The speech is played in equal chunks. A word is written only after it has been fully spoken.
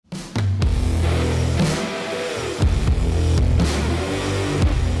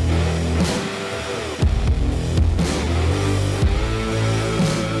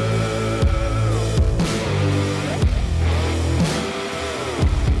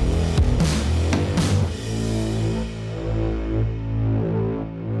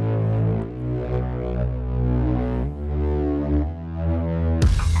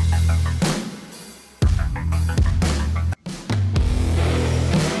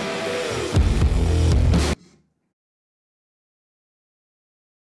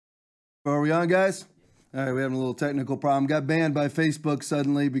Are we on, guys? All right, we having a little technical problem. Got banned by Facebook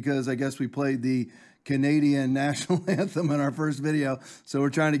suddenly because I guess we played the Canadian national anthem in our first video. So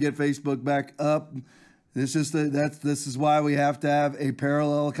we're trying to get Facebook back up. This is why we have to have a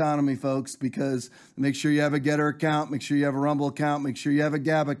parallel economy, folks, because make sure you have a Getter account, make sure you have a Rumble account, make sure you have a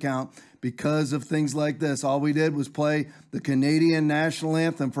Gab account because of things like this. All we did was play the Canadian national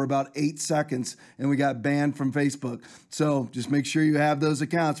anthem for about 8 seconds and we got banned from Facebook. So just make sure you have those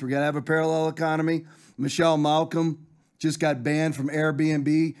accounts. We got to have a parallel economy. Michelle Malcolm just got banned from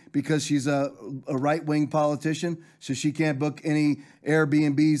Airbnb because she's a right-wing politician, so she can't book any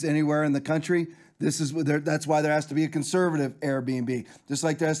Airbnbs anywhere in the country. That's why there has to be a conservative Airbnb, just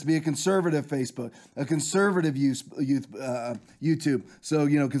like there has to be a conservative Facebook, a conservative YouTube. So,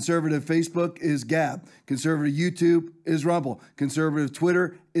 conservative Facebook is Gab, conservative YouTube is Rumble, conservative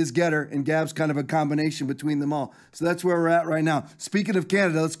Twitter is Getter, and Gab's kind of a combination between them all. So that's where we're at right now. Speaking of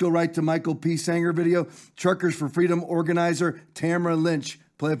Canada, let's go right to Michael P. Sanger video. Truckers for Freedom organizer Tamara Lynch.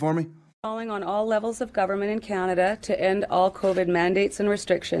 Play it for me. Calling on all levels of government in Canada to end all COVID mandates and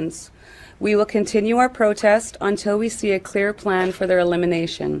restrictions. We will continue our protest until we see a clear plan for their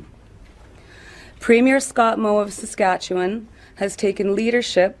elimination. Premier Scott Moe of Saskatchewan has taken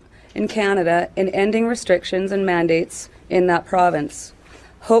leadership in Canada in ending restrictions and mandates in that province.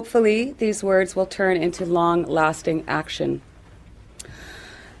 Hopefully, these words will turn into long-lasting action.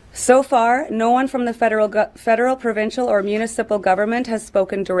 So far, no one from the federal, provincial, or municipal government has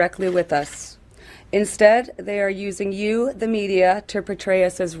spoken directly with us. Instead, they are using you, the media, to portray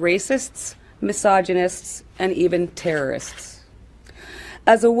us as racists, misogynists, and even terrorists.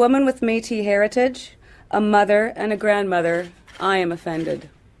 As a woman with Métis heritage, a mother and a grandmother, I am offended.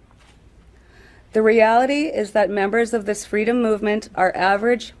 The reality is that members of this freedom movement are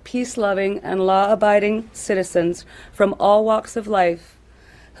average, peace-loving, and law-abiding citizens from all walks of life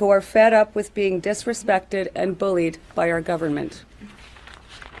who are fed up with being disrespected and bullied by our government.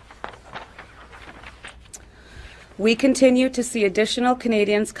 We continue to see additional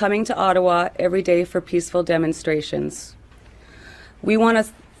Canadians coming to Ottawa every day for peaceful demonstrations. We want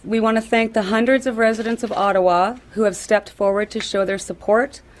to thank the hundreds of residents of Ottawa who have stepped forward to show their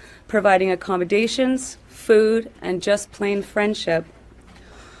support, providing accommodations, food, and just plain friendship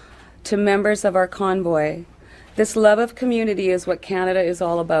to members of our convoy. This love of community is what Canada is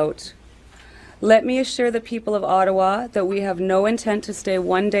all about. Let me assure the people of Ottawa that we have no intent to stay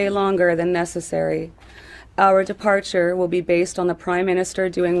one day longer than necessary. Our departure will be based on the Prime Minister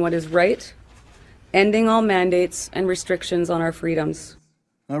doing what is right, ending all mandates and restrictions on our freedoms.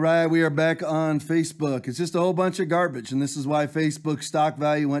 All right, we are back on Facebook. It's just a whole bunch of garbage, and this is why Facebook stock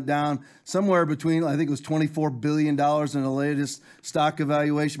value went down somewhere between, I think it was $24 billion in the latest stock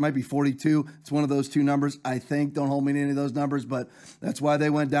evaluation. Might be 42. It's one of those two numbers, I think. Don't hold me to any of those numbers, but that's why they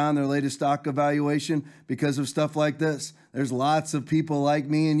went down, their latest stock evaluation, because of stuff like this. There's lots of people like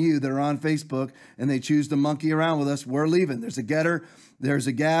me and you that are on Facebook, and they choose to monkey around with us. We're leaving. There's a Getter, there's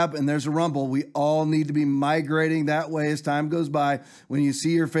a Gab, and there's a Rumble. We all need to be migrating that way as time goes by. When you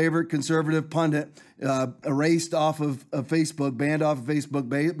see your favorite conservative pundit erased off of Facebook, banned off of Facebook,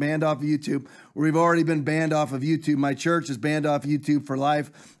 banned off of YouTube, we've already been banned off of YouTube. My church is banned off YouTube for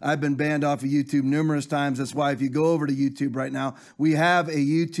life. I've been banned off of YouTube numerous times. That's why if you go over to YouTube right now, we have a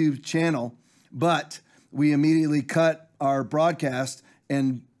YouTube channel, but we immediately cut our broadcast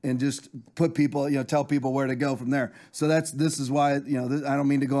and just put people, tell people where to go from there. So this is why, I don't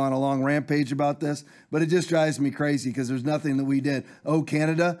mean to go on a long rampage about this, but it just drives me crazy because there's nothing that we did. Oh,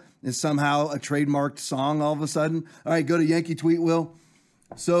 Canada is somehow a trademarked song all of a sudden. All right, go to Yankee Tweet Will.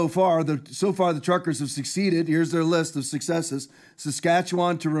 So far, the truckers have succeeded. Here's their list of successes.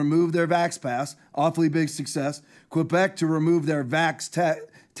 Saskatchewan to remove their Vax Pass, awfully big success. Quebec to remove their Vax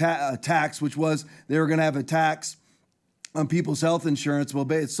tax, which was they were going to have a tax on people's health insurance. Well,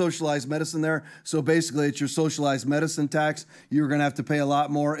 it's socialized medicine there. So basically, it's your socialized medicine tax. You're going to have to pay a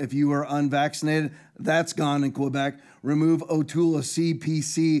lot more if you are unvaccinated. That's gone in Quebec. Remove O'Toole, a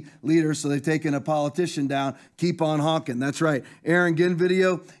CPC leader. So they've taken a politician down. Keep on honking. That's right. Aaron Ginn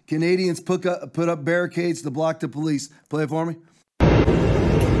video. Canadians put up barricades to block the police. Play it for me.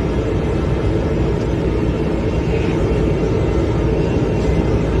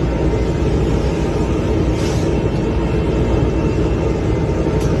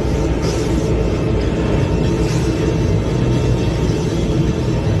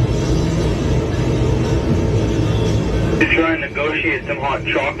 Try and negotiate some hot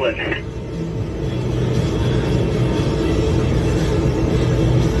chocolate.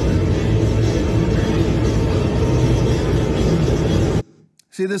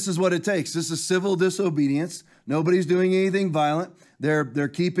 See, this is what it takes. This is civil disobedience. Nobody's doing anything violent. They're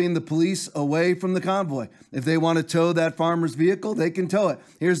keeping the police away from the convoy. If they want to tow that farmer's vehicle, they can tow it.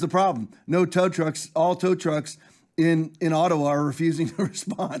 Here's the problem. No tow trucks, all tow trucks in Ottawa are refusing to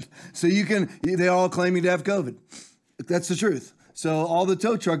respond. So they're all claiming to have COVID. That's the truth. So all the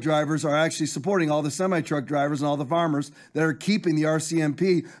tow truck drivers are actually supporting all the semi-truck drivers and all the farmers that are keeping the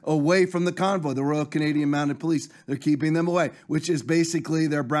RCMP away from the convoy, the Royal Canadian Mounted Police. They're keeping them away, which is basically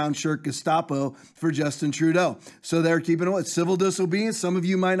their brown shirt Gestapo for Justin Trudeau. So they're keeping away. Civil disobedience, some of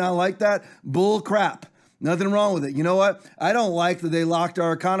you might not like that. Bull crap. Nothing wrong with it. You know what? I don't like that they locked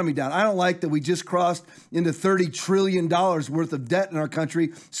our economy down. I don't like that we just crossed into $30 trillion worth of debt in our country.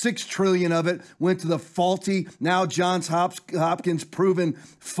 $6 trillion of it went to the faulty, now Johns Hopkins proven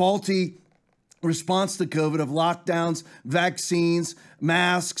faulty response to COVID of lockdowns, vaccines,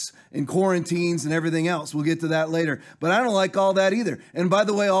 masks, and quarantines and everything else. We'll get to that later. But I don't like all that either. And by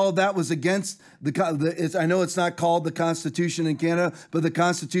the way, all of that was against I know it's not called the Constitution in Canada, but the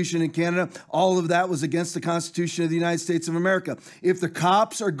Constitution in Canada, all of that was against the Constitution of the United States of America. If the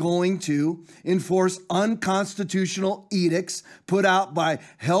cops are going to enforce unconstitutional edicts put out by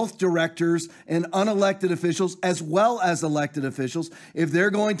health directors and unelected officials, as well as elected officials, if they're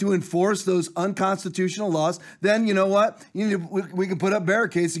going to enforce those unconstitutional laws, then you know what? We can put up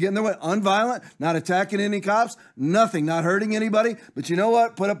barricades to get in their way. Unviolent, not attacking any cops, nothing, not hurting anybody. But you know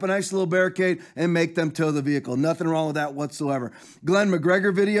what? Put up a nice little barricade and make them tow the vehicle. Nothing wrong with that whatsoever. Glenn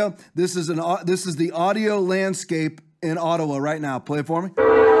McGregor video. This is the audio landscape in Ottawa right now. Play it for me.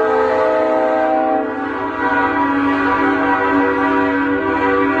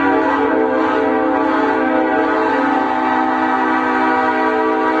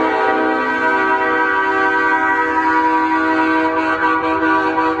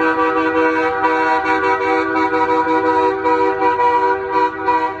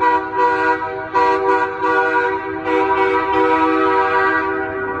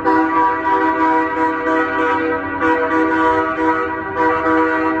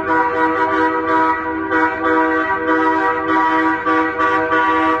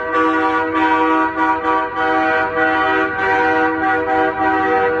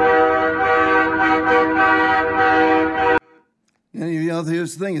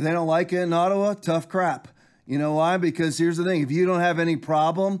 Here's the thing. If they don't like it in Ottawa, tough crap. You know why? Because here's the thing. If you don't have any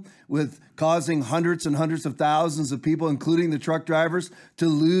problem with causing hundreds and hundreds of thousands of people, including the truck drivers, to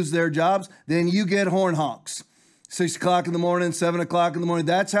lose their jobs, then you get horn honks. 6 o'clock in the morning, 7 o'clock in the morning.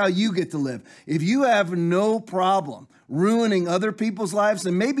 That's how you get to live. If you have no problem ruining other people's lives,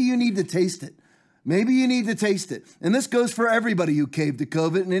 then maybe you need to taste it. Maybe you need to taste it. And this goes for everybody who caved to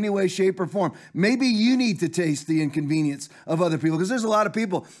COVID in any way, shape, or form. Maybe you need to taste the inconvenience of other people, because there's a lot of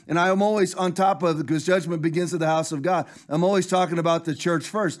people, and I'm always on top of it because judgment begins at the house of God. I'm always talking about the church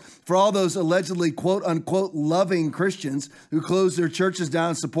first. For all those allegedly, quote unquote, loving Christians who closed their churches down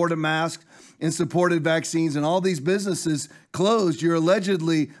and supported masks and supported vaccines, and all these businesses closed, you're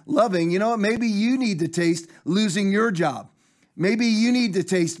allegedly loving. You know what? Maybe you need to taste losing your job. Maybe you need to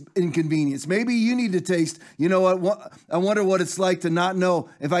taste inconvenience. Maybe you need to taste, you know what, I wonder what it's like to not know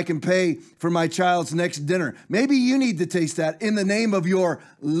if I can pay for my child's next dinner. Maybe you need to taste that in the name of your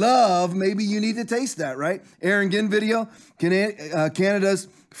love. Maybe you need to taste that, right? Aaron Ginn video, Canada's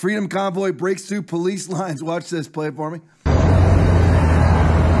Freedom Convoy breaks through police lines. Watch this, play it for me.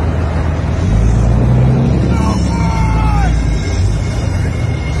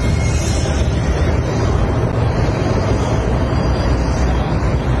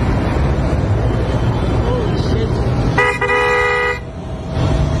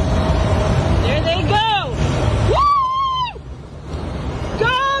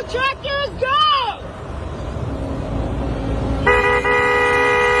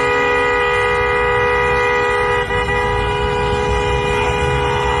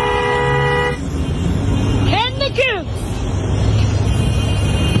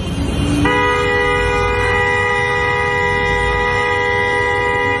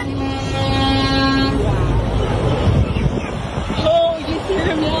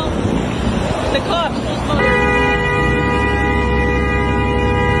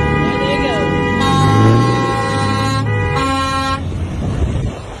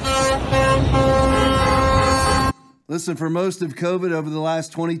 Listen, for most of COVID over the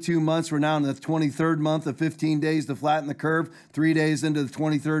last 22 months, we're now in the 23rd month of 15 days to flatten the curve, 3 days into the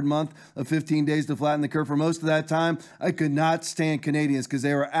 23rd month of 15 days to flatten the curve. For most of that time, I could not stand Canadians because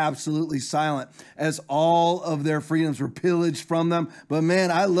they were absolutely silent as all of their freedoms were pillaged from them. But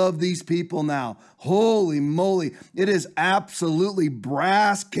man, I love these people now. Holy moly. It is absolutely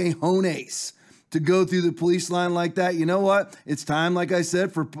brass cajones to go through the police line like that. You know what? It's time, like I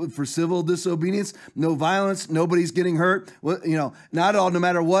said, for civil disobedience. No violence. Nobody's getting hurt. Well, not all, no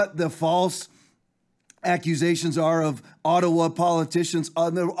matter what the false accusations are of Ottawa politicians.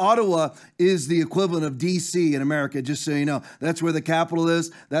 Ottawa is the equivalent of D.C. in America, just so you know. That's where the capital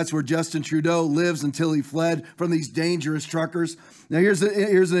is. That's where Justin Trudeau lives until he fled from these dangerous truckers. Now, here's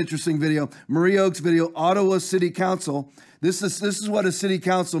an interesting video. Marie Oak's video, Ottawa City Council. This is what a city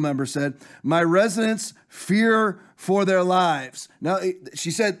council member said. My residents fear for their lives. Now, she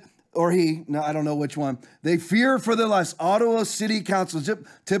said, or he, no, I don't know which one. They fear for their lives. Ottawa City Council,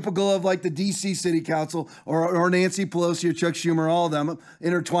 typical of like the D.C. City Council or Nancy Pelosi or Chuck Schumer, all of them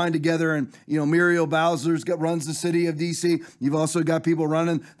intertwined together. And, Muriel Bowser runs the city of D.C. You've also got people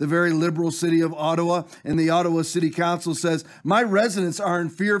running the very liberal city of Ottawa. And the Ottawa City Council says, my residents are in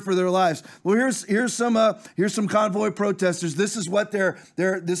fear for their lives. Well, here's some convoy protesters. This is what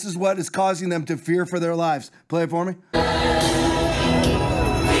this is what is causing them to fear for their lives. Play it for me.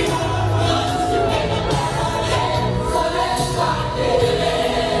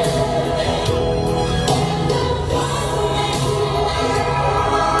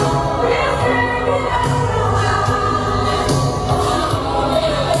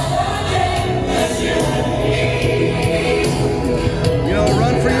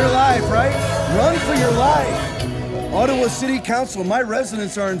 Run for your life. Ottawa City Council, my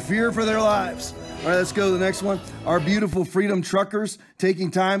residents are in fear for their lives. All right, let's go to the next one. Our beautiful Freedom Truckers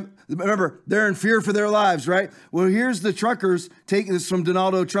taking time. Remember, they're in fear for their lives, right? Well, here's the truckers, taking this from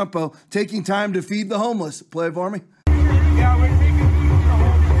Donaldo Trumpo, taking time to feed the homeless. Play it for me. Yeah, we're taking food to the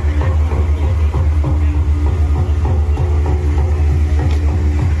homeless.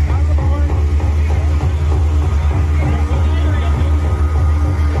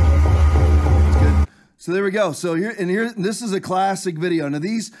 So there we go. So here, this is a classic video. Now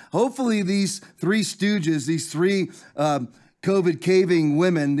hopefully these three stooges, these three COVID caving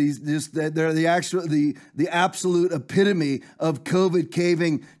women, they're the absolute epitome of COVID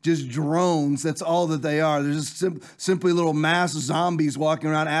caving, just drones. That's all that they are. They're just simply little mass zombies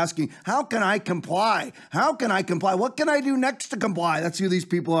walking around asking, how can I comply? How can I comply? What can I do next to comply? That's who these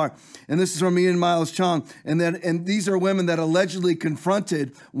people are. And this is from Ian Miles Chong. And these are women that allegedly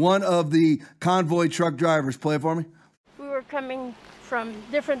confronted one of the convoy truck drivers. Play it for me. We were coming from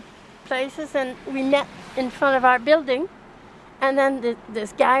different places and we met in front of our building. And then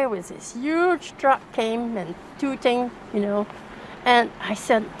this guy with this huge truck came and tooting, and I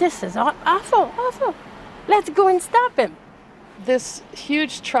said, this is awful, awful. Let's go and stop him. This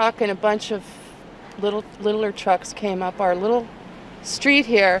huge truck and a bunch of littler trucks came up our little street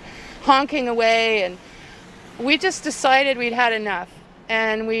here, honking away, and we just decided we'd had enough,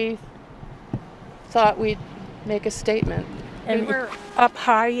 and we thought we'd make a statement. And we were up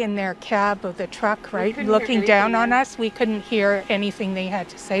high in their cab of the truck, right, looking down on us. We couldn't hear anything they had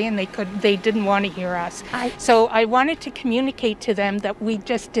to say, and they didn't want to hear us. So I wanted to communicate to them that we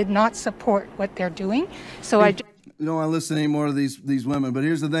just did not support what they're doing. So I you don't want to listen anymore to these women, but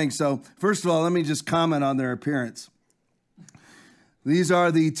here's the thing. So first of all, let me just comment on their appearance. These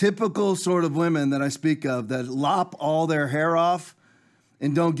are the typical sort of women that I speak of that lop all their hair off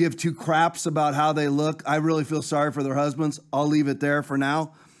and don't give two craps about how they look. I really feel sorry for their husbands. I'll leave it there for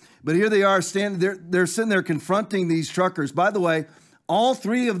now. But here they are standing there. They're sitting there confronting these truckers. By the way, all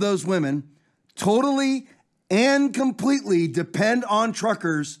three of those women totally and completely depend on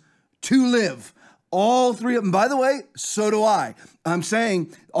truckers to live. All three of them. By the way, so do I. I'm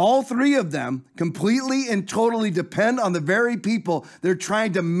saying all three of them completely and totally depend on the very people they're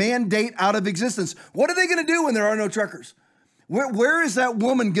trying to mandate out of existence. What are they going to do when there are no truckers? Where is that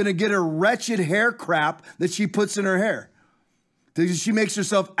woman going to get her wretched hair crap that she puts in her hair? She makes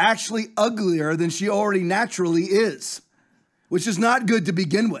herself actually uglier than she already naturally is, which is not good to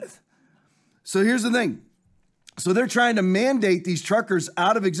begin with. So here's the thing. So they're trying to mandate these truckers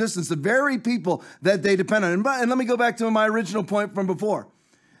out of existence, the very people that they depend on. And let me go back to my original point from before.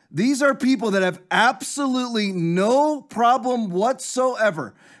 These are people that have absolutely no problem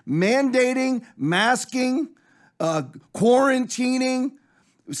whatsoever mandating, masking, quarantining,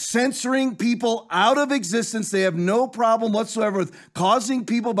 censoring people out of existence. They have no problem whatsoever with causing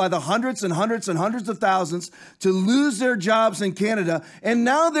people by the hundreds and hundreds and hundreds of thousands to lose their jobs in Canada. And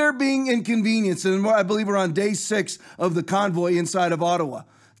now they're being inconvenienced. And I believe we're on day 6 of the convoy inside of Ottawa.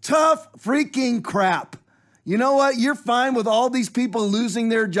 Tough freaking crap. You know what? You're fine with all these people losing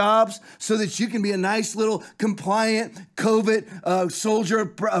their jobs so that you can be a nice little compliant COVID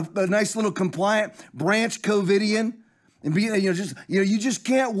soldier, a nice little compliant branch COVIDian, and be you just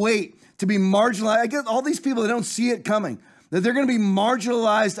can't wait to be marginalized. I get all these people that don't see it coming. that they're going to be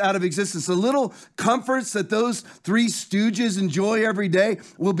marginalized out of existence. The little comforts that those three stooges enjoy every day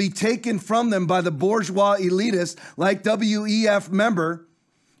will be taken from them by the bourgeois elitists like WEF member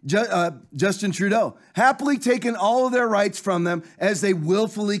Justin Trudeau, happily taking all of their rights from them as they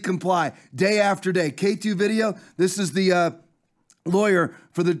willfully comply day after day. K2 video, this is the lawyer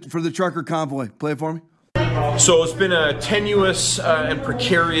for the trucker convoy. Play it for me. So it's been a tenuous and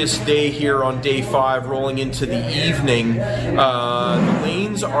precarious day here on day 5, rolling into the evening. The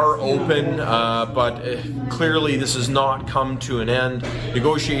lanes are open, but clearly this has not come to an end.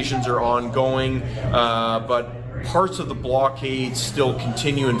 Negotiations are ongoing, but parts of the blockade still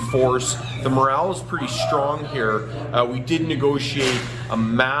continue in force. The morale is pretty strong here. We did negotiate a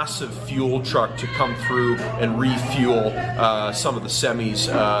massive fuel truck to come through and refuel some of the semis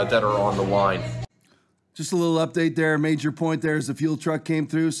that are on the line. Just a little update there. Major point there is the fuel truck came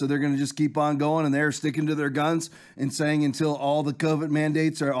through, so they're going to just keep on going, and they're sticking to their guns and saying until all the COVID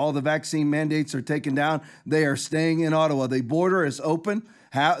mandates or all the vaccine mandates are taken down, they are staying in Ottawa. The border is open.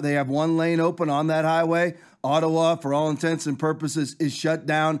 They have one lane open on that highway. Ottawa, for all intents and purposes, is shut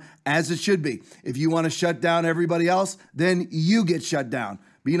down as it should be. If you want to shut down everybody else, then you get shut down.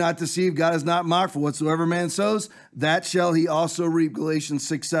 Be not deceived, God is not mocked, for whatsoever man sows, that shall he also reap. Galatians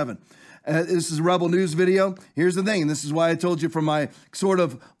 6:7. This is a Rebel News video. Here's the thing, and this is why I told you from my sort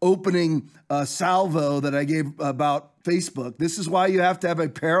of opening salvo that I gave about Facebook. This is why you have to have a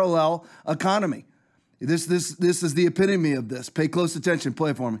parallel economy. This is the epitome of this. Pay close attention.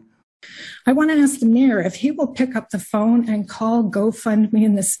 Play it for me. I want to ask the mayor if he will pick up the phone and call GoFundMe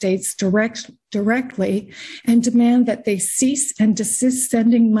in the States directly and demand that they cease and desist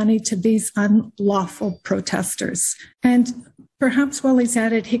sending money to these unlawful protesters. And perhaps while he's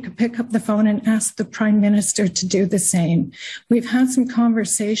at it, he could pick up the phone and ask the Prime Minister to do the same. We've had some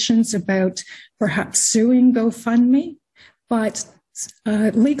conversations about perhaps suing GoFundMe, but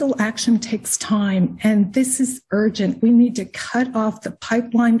legal action takes time, and this is urgent. We need to cut off the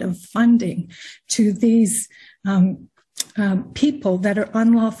pipeline of funding to these people that are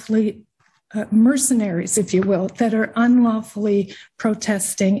unlawfully mercenaries, if you will, that are unlawfully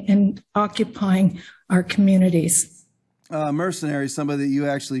protesting and occupying our communities. Mercenaries, somebody that you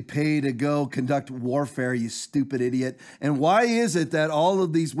actually pay to go conduct warfare, you stupid idiot. And why is it that all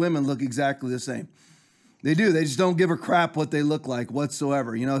of these women look exactly the same? They do. They just don't give a crap what they look like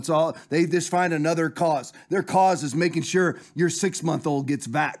whatsoever. You know, it's all, they just find another cause. Their cause is making sure your 6-month-old gets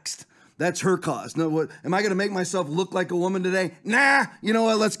vaxxed. That's her cause. No, what, am I going to make myself look like a woman today? Nah, you know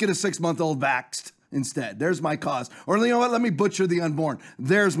what? Let's get a 6-month-old vaxxed instead. There's my cause. Or you know what? Let me butcher the unborn.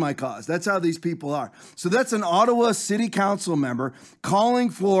 There's my cause. That's how these people are. So that's an Ottawa City Council member calling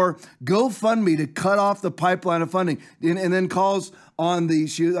for GoFundMe to cut off the pipeline of funding, and then calls on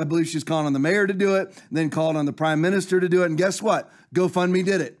I believe she's calling on the mayor to do it, then called on the Prime Minister to do it. And guess what? GoFundMe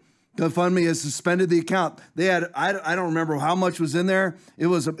did it. GoFundMe has suspended the account. They had, I don't remember how much was in there. It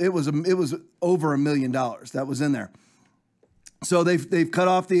was over $1 million that was in there. So they've cut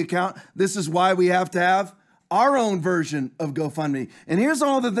off the account. This is why we have to have our own version of GoFundMe. And here's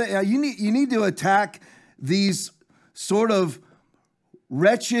all the thing. You need to attack these sort of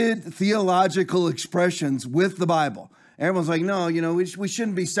wretched theological expressions with the Bible. Everyone's like, no, you know, we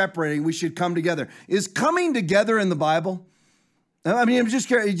shouldn't be separating. We should come together. Is coming together in the Bible? I mean, I'm just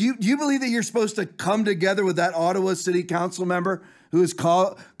curious. Do you believe that you're supposed to come together with that Ottawa City Council member who is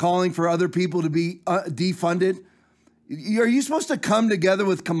calling for other people to be defunded? Are you supposed to come together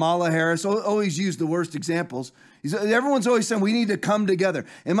with Kamala Harris? Always use the worst examples. Everyone's always saying we need to come together.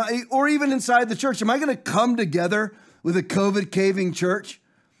 Or even inside the church, am I going to come together with a COVID caving church?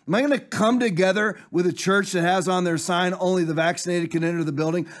 Am I going to come together with a church that has on their sign only the vaccinated can enter the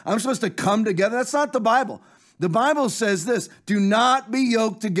building? I'm supposed to come together? That's not the Bible. The Bible says this: do not be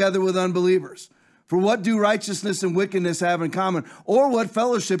yoked together with unbelievers. For what do righteousness and wickedness have in common? Or what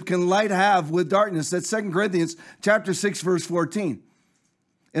fellowship can light have with darkness? That's 2 Corinthians chapter 6, verse 14.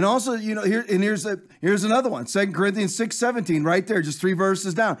 And also, you know, here's another one. 2 Corinthians 6:17, right there, just 3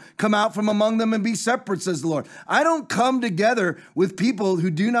 verses down. Come out from among them and be separate, says the Lord. I don't come together with people who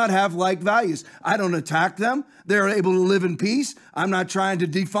do not have like values. I don't attack them. They're able to live in peace. I'm not trying to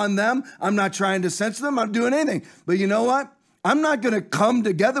defund them. I'm not trying to censor them. I'm not doing anything. But you know what? I'm not going to come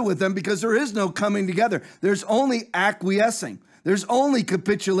together with them, because there is no coming together. There's only acquiescing. There's only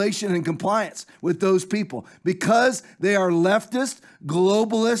capitulation and compliance with those people, because they are leftist,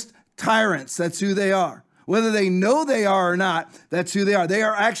 globalist tyrants. That's who they are. Whether they know they are or not, that's who they are. They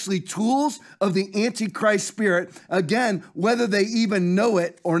are actually tools of the Antichrist spirit, again, whether they even know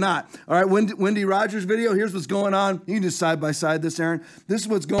it or not. All right, Wendy Rogers video, here's what's going on. You can just side by side this, Aaron. This is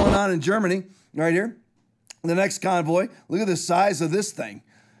what's going on in Germany right here. The next convoy, look at the size of this thing.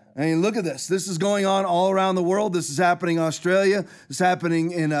 I mean, look at this. This is going on all around the world. This is happening in Australia. It's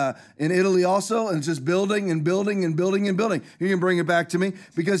happening in Italy also, and it's just building and building and building and building. You can bring it back to me,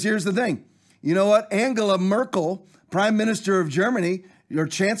 because here's the thing. You know what? Angela Merkel, Prime Minister of Germany, or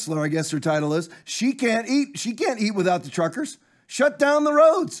Chancellor, I guess her title is, she can't eat. She can't eat without the truckers. Shut down the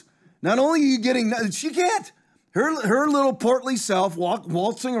roads. Not only are you getting, she can't. Her little portly self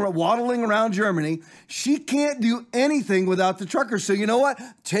waddling around Germany, she can't do anything without the truckers. So you know what?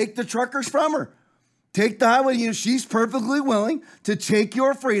 Take the truckers from her. Take the highway. You know, she's perfectly willing to take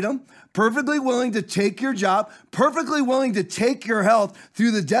your freedom, perfectly willing to take your job, perfectly willing to take your health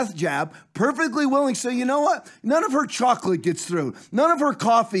through the death jab, perfectly willing. So you know what? None of her chocolate gets through. None of her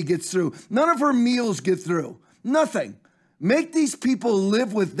coffee gets through. None of her meals get through. Nothing. Make these people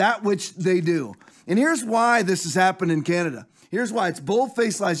live with that which they do. And here's why this has happened in Canada. Here's why. It's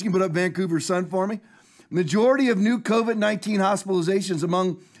bold-faced lies. You can put up Vancouver Sun for me. Majority of new COVID-19 hospitalizations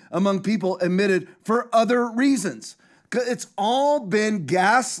among people admitted for other reasons. It's all been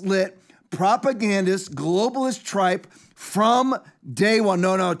gaslit, propagandist, globalist tripe from day one.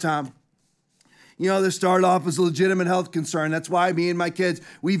 No, Tom. You know, this started off as a legitimate health concern. That's why me and my kids,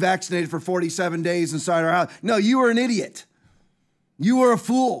 we vaccinated for 47 days inside our house. No, you were an idiot. You were a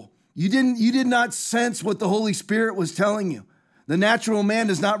fool. You did not sense what the Holy Spirit was telling you. The natural man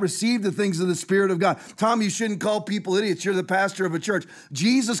does not receive the things of the Spirit of God. Tom, you shouldn't call people idiots. You're the pastor of a church.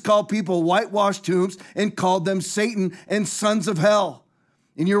 Jesus called people whitewashed tombs and called them Satan and sons of hell.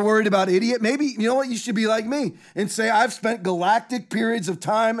 And you're worried about idiot? Maybe, you know what? You should be like me and say, I've spent galactic periods of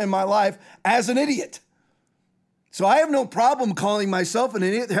time in my life as an idiot. So I have no problem calling myself an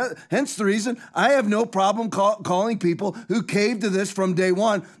idiot. Hence the reason I have no problem calling people who caved to this from day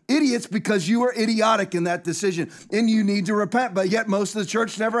one idiots, because you were idiotic in that decision and you need to repent. But yet most of the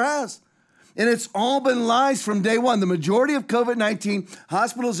church never has. And it's all been lies from day one. The majority of COVID-19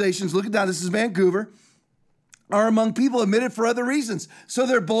 hospitalizations, look at that, this is Vancouver, are among people admitted for other reasons. So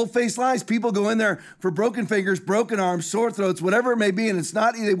they're bold-faced lies. People go in there for broken fingers, broken arms, sore throats, whatever it may be, and it's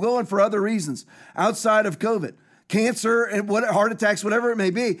not, they go in for other reasons outside of COVID. Cancer and heart attacks, whatever it may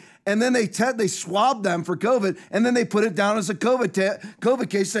be, and then they swab them for COVID, and then they put it down as a COVID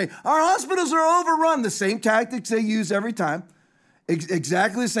case. Say our hospitals are overrun. The same tactics they use every time,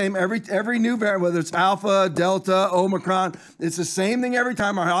 exactly the same. Every new variant, whether it's Alpha, Delta, Omicron, it's the same thing every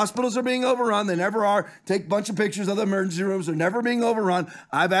time. Our hospitals are being overrun. They never are. Take a bunch of pictures of the emergency rooms. They're never being overrun.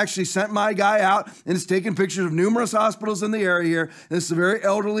 I've actually sent my guy out and it's taken pictures of numerous hospitals in the area here. And it's a very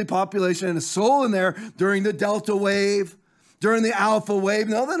elderly population and a soul in there during the Delta wave, during the Alpha wave.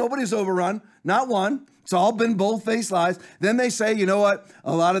 No, nobody's overrun. Not one. It's all been bold-faced lies. Then they say, you know what?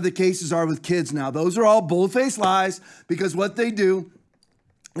 A lot of the cases are with kids now. Those are all bold-faced lies, because what they do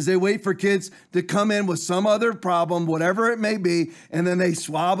is they wait for kids to come in with some other problem, whatever it may be, and then they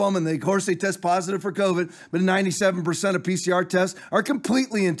swab them, and of course they test positive for COVID, but 97% of PCR tests are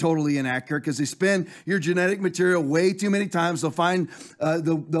completely and totally inaccurate because they spin your genetic material way too many times.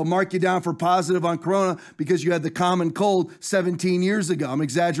 They'll mark you down for positive on corona because you had the common cold 17 years ago. I'm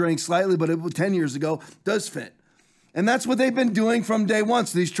exaggerating slightly, but 10 years ago does fit. And that's what they've been doing from day one.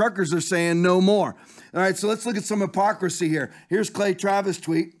 So these truckers are saying no more. All right, so let's look at some hypocrisy here. Here's Clay Travis'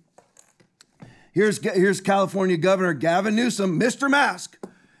 tweet. Here's California Governor Gavin Newsom, Mr. Mask.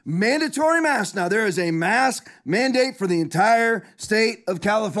 Mandatory mask. Now, there is a mask mandate for the entire state of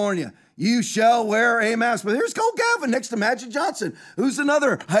California. You shall wear a mask. But here's Cole Gavin next to Magic Johnson, who's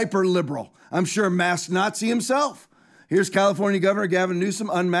another hyper-liberal. I'm sure mask Nazi himself. Here's California Governor Gavin Newsom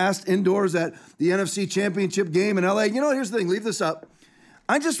unmasked indoors at the NFC Championship game in LA. You know, here's the thing. Leave this up.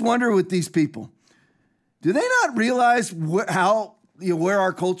 I just wonder with these people, do they not realize where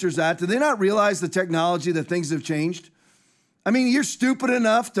our culture's at? Do they not realize the technology, that things have changed? I mean, you're stupid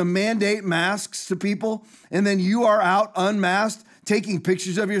enough to mandate masks to people, and then you are out unmasked taking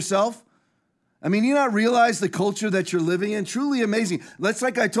pictures of yourself. I mean, you not realize the culture that you're living in? Truly amazing. That's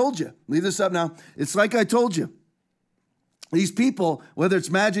like I told you. Leave this up now. It's like I told you. These people, whether it's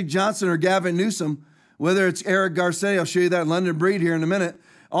Magic Johnson or Gavin Newsom, whether it's Eric Garcetti, I'll show you that London breed here in a minute.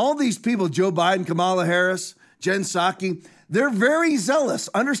 All these people, Joe Biden, Kamala Harris, Jen Psaki, they're very zealous.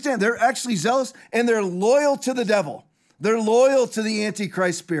 Understand, they're actually zealous, and they're loyal to the devil. They're loyal to the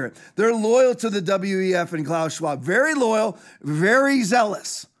Antichrist spirit. They're loyal to the WEF and Klaus Schwab. Very loyal, very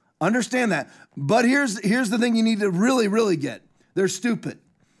zealous. Understand that. But here's the thing you need to really, really get. They're stupid.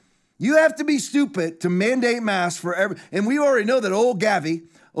 You have to be stupid to mandate masks for every, and we already know that old Gavi,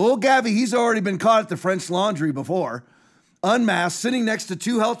 he's already been caught at the French Laundry before, unmasked, sitting next to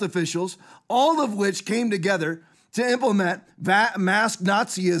two health officials, all of which came together to implement mask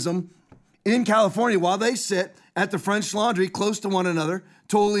Nazism in California while they sit at the French Laundry close to one another,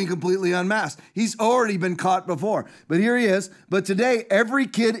 totally and completely unmasked. He's already been caught before, but here he is. But today, every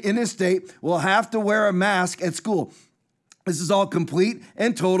kid in his state will have to wear a mask at school. This is all complete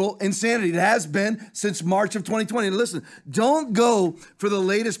and total insanity. It has been since March of 2020. And listen, don't go for the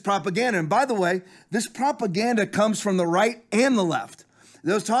latest propaganda. And by the way, this propaganda comes from the right and the left.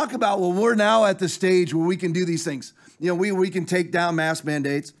 They'll talk about, well, we're now at the stage where we can do these things. We can take down mask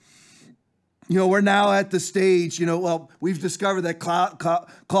mandates. We're now at the stage, well, we've discovered that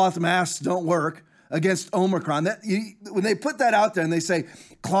cloth masks don't work against Omicron. When they put that out there and they say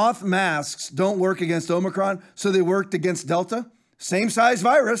cloth masks don't work against Omicron, so they worked against Delta, same size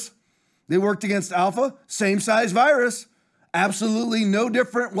virus. They worked against Alpha, same size virus. Absolutely no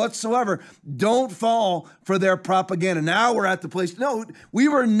different whatsoever. Don't fall for their propaganda. Now we're at the place. No, we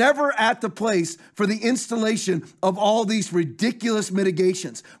were never at the place for the installation of all these ridiculous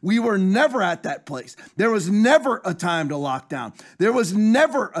mitigations. We were never at that place. There was never a time to lock down. There was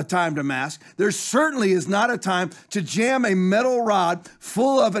never a time to mask. There certainly is not a time to jam a metal rod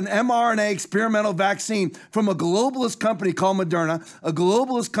full of an mRNA experimental vaccine from a globalist company called Moderna, a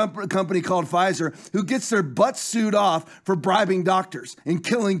globalist company called Pfizer, who gets their butts sued off for bribing doctors and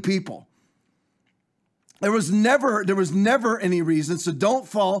killing people. There was never any reason, so don't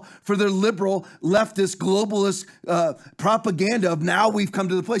fall for their liberal, leftist, globalist propaganda of now we've come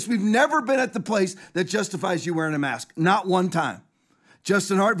to the place. We've never been at the place that justifies you wearing a mask. Not one time.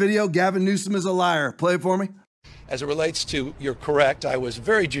 Justin Hart video, Gavin Newsom is a liar. Play it for me. As it relates to, you're correct, I was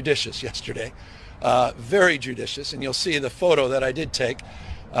very judicious yesterday, very judicious, and you'll see the photo that I did take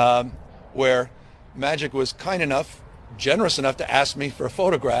where Magic was kind enough, generous enough to ask me for a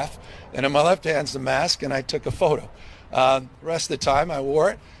photograph, and in my left hand's the mask, and I took a photo. The rest of the time I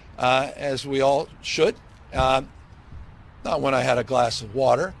wore it, as we all should, not when I had a glass of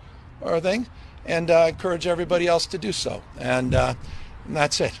water or a thing, and I encourage everybody else to do so, and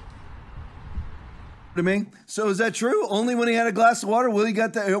that's it. To me. So is that true? Only when he had a glass of water? Willie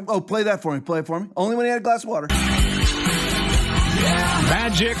got that? Oh, play that for me. Play it for me. Only when he had a glass of water.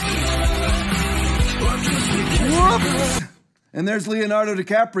 Magic. Whoops. And there's Leonardo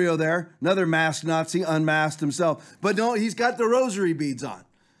DiCaprio there, another masked Nazi, unmasked himself. But no, he's got the rosary beads on.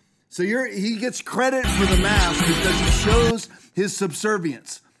 So he gets credit for the mask because he shows his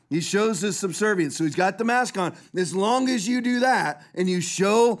subservience. He shows his subservience. So he's got the mask on. As long as you do that and you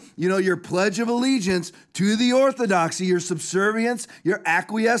show, your pledge of allegiance to the orthodoxy, your subservience, your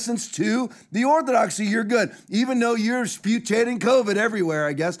acquiescence to the orthodoxy, you're good. Even though you're sputating COVID everywhere,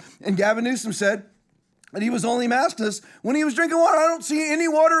 I guess. And Gavin Newsom said that he was only maskless when he was drinking water. I don't see any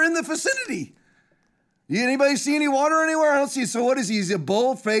water in the vicinity. Anybody see any water anywhere? I don't see it. So what is he? He's a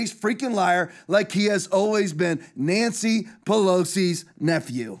bold-faced freaking liar like he has always been. Nancy Pelosi's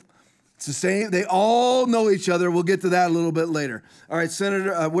nephew. It's the same. They all know each other. We'll get to that a little bit later. All right,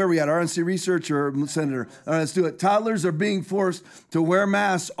 Senator, where are we at? RNC Research or Senator? All right, let's do it. Toddlers are being forced to wear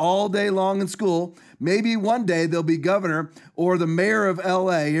masks all day long in school. Maybe one day they'll be governor or the mayor of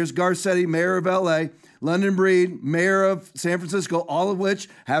L.A. Here's Garcetti, mayor of L.A., London Breed, mayor of San Francisco, all of which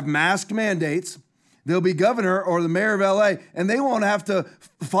have mask mandates. They'll be governor or the mayor of LA, and they won't have to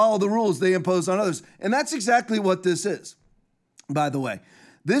follow the rules they impose on others. And that's exactly what this is, by the way.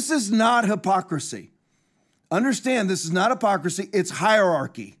 This is not hypocrisy. Understand, this is not hypocrisy. It's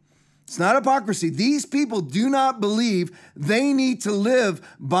hierarchy. It's not hypocrisy. These people do not believe they need to live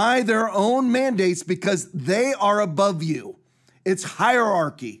by their own mandates because they are above you. It's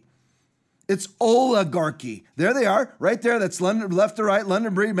hierarchy. It's oligarchy. There they are, right there. That's London, left to right,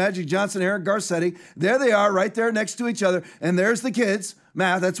 London Breed, Magic Johnson, Eric Garcetti. There they are, right there next to each other. And there's the kids.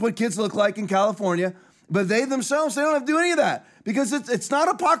 That's what kids look like in California. But they themselves, they don't have to do any of that because it's not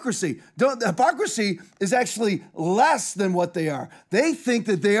hypocrisy. Hypocrisy is actually less than what they are. They think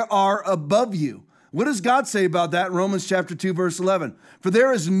that they are above you. What does God say about that in Romans chapter 2, verse 11? For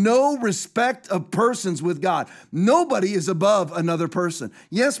there is no respect of persons with God. Nobody is above another person.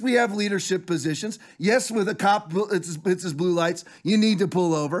 Yes, we have leadership positions. Yes, with a cop, it's his blue lights, you need to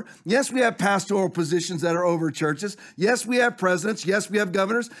pull over. Yes, we have pastoral positions that are over churches. Yes, we have presidents. Yes, we have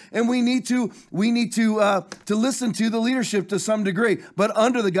governors. And we need to listen to the leadership to some degree, but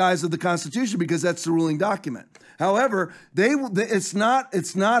under the guise of the Constitution because that's the ruling document. However, it's not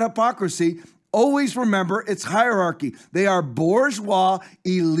hypocrisy. Always remember, it's hierarchy. They are bourgeois,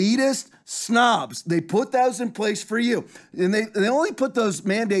 elitist snobs. They put those in place for you. And they only put those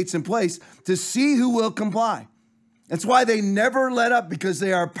mandates in place to see who will comply. That's why they never let up, because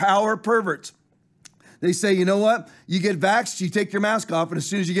they are power perverts. They say, you know what? You get vaxxed, you take your mask off, and as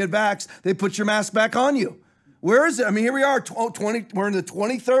soon as you get vaxxed, they put your mask back on you. Where is it? I mean, here we are, we're in the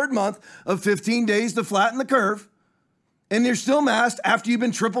 23rd month of 15 days to flatten the curve. And you're still masked after you've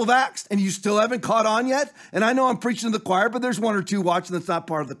been triple vaxxed and you still haven't caught on yet. And I know I'm preaching to the choir, but there's one or two watching that's not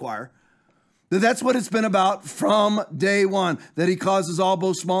part of the choir. That's what it's been about from day one, that he causes all,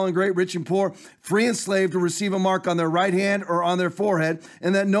 both small and great, rich and poor, free and slave, to receive a mark on their right hand or on their forehead,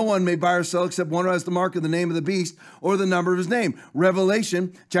 and that no one may buy or sell except one who has the mark of the name of the beast or the number of his name.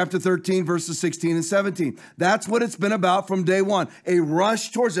 Revelation chapter 13, verses 16 and 17. That's what it's been about from day one. A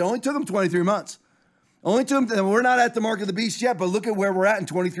rush towards it. It only took them 23 months. Only to them, we're not at the mark of the beast yet, but look at where we're at in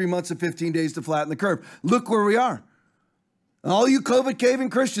 23 months and 15 days to flatten the curve. Look where we are. All you COVID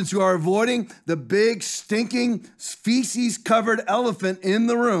caving Christians who are avoiding the big, stinking, feces-covered elephant in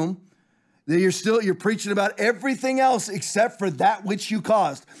the room, that you're preaching about everything else except for that which you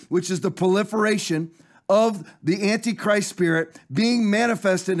caused, which is the proliferation of the Antichrist spirit being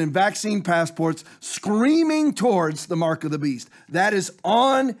manifested in vaccine passports, screaming towards the mark of the beast. That is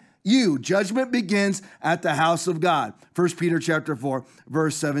on you. Judgment begins at the house of God. 1 Peter chapter 4,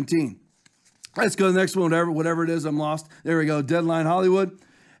 verse 17. Let's go to the next one, whatever it is, I'm lost. There we go. Deadline Hollywood.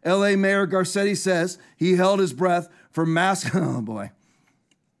 L.A. Mayor Garcetti says he held his breath for mask. Oh, boy.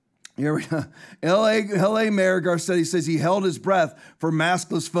 Here we go. L.A. Mayor Garcetti says he held his breath for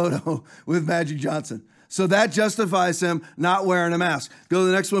maskless photo with Magic Johnson. So that justifies him not wearing a mask. Go to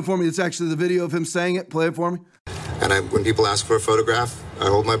the next one for me. It's actually the video of him saying it. Play it for me. And when people ask for a photograph, I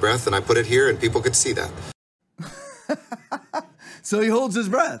hold my breath and I put it here and people could see that. So he holds his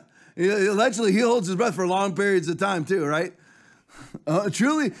breath. Allegedly, he holds his breath for long periods of time too, right?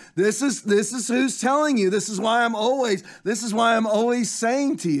 Truly, this is who's telling you. This is why I'm always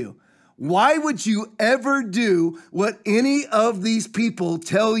saying to you, why would you ever do what any of these people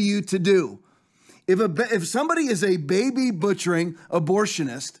tell you to do? If somebody is a baby butchering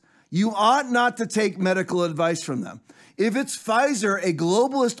abortionist, you ought not to take medical advice from them. If it's Pfizer, a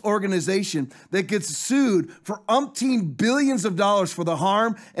globalist organization that gets sued for umpteen billions of dollars for the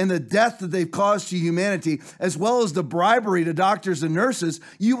harm and the death that they've caused to humanity, as well as the bribery to doctors and nurses,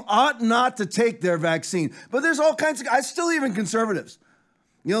 you ought not to take their vaccine. But there's all kinds of guys, still even conservatives.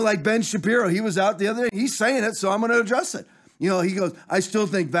 You know, like Ben Shapiro, he was out the other day, he's saying it, so I'm going to address it. You know, he goes, I still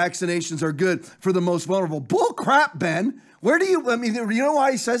think vaccinations are good for the most vulnerable. Bull crap, Ben. You know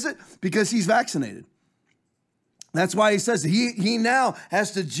why he says it? Because he's vaccinated. That's why he says he now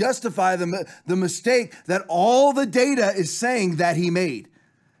has to justify the mistake that all the data is saying that he made.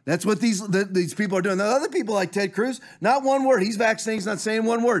 That's what these people are doing. The other people like Ted Cruz, not one word. He's vaccinated. He's not saying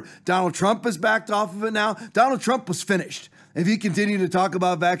one word. Donald Trump has backed off of it now. Donald Trump was finished. If he continued to talk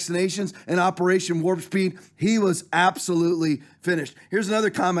about vaccinations and Operation Warp Speed, he was absolutely finished. Here's another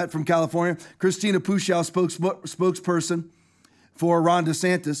comment from California. Christina Pushaw, spokesperson for Ron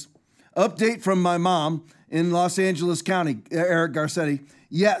DeSantis. Update from my mom in Los Angeles County, Eric Garcetti.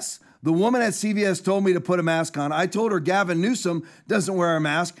 Yes, the woman at CVS told me to put a mask on. I told her Gavin Newsom doesn't wear a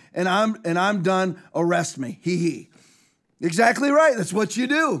mask, and I'm done. Arrest me. He. Exactly right. That's what you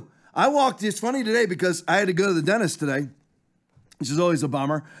do. It's funny today because I had to go to the dentist today, which is always a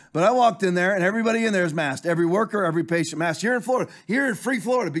bummer. But I walked in there, and everybody in there is masked. Every worker, every patient masked. Here in Florida, here in free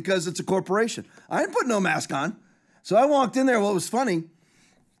Florida, because it's a corporation. I didn't put no mask on. So I walked in there. What was funny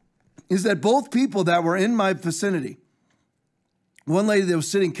is that both people that were in my vicinity, one lady that was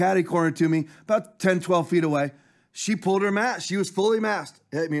sitting catty-cornered to me about 10, 12 feet away, she pulled her mask. She was fully masked.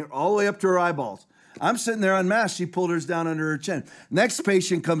 I mean, all the way up to her eyeballs. I'm sitting there unmasked. She pulled hers down under her chin. Next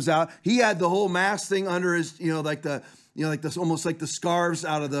patient comes out. He had the whole mask thing under his, like this, almost like the scarves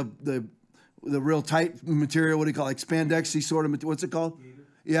out of the real tight material. What do you call it? Like spandexy sort of, what's it called?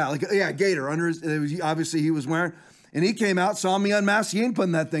 Gator. Gator under his, obviously he was wearing. And he came out, saw me unmasked. He ain't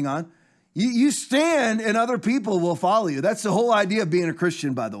putting that thing on. You stand and other people will follow you. That's the whole idea of being a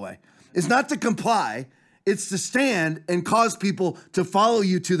Christian, by the way. It's not to comply. It's to stand and cause people to follow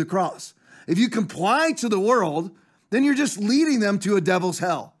you to the cross. If you comply to the world, then you're just leading them to a devil's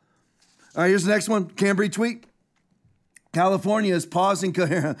hell. All right, here's the next one. Cambry tweet. California is pausing.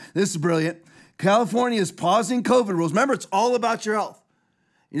 This is brilliant. California is pausing COVID rules. Remember, it's all about your health.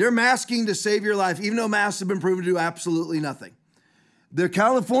 You're masking to save your life, even though masks have been proven to do absolutely nothing.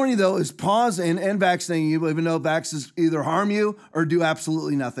 California, though, is pausing and vaccinating you, even though vaccines either harm you or do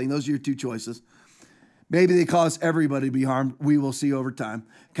absolutely nothing. Those are your two choices. Maybe they cause everybody to be harmed. We will see over time.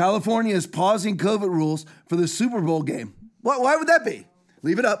 California is pausing COVID rules for the Super Bowl game. Why would that be?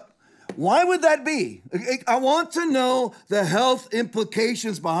 Leave it up. Why would that be? I want to know the health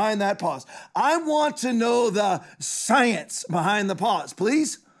implications behind that pause. I want to know the science behind the pause,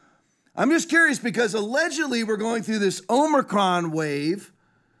 please. I'm just curious because allegedly we're going through this Omicron wave,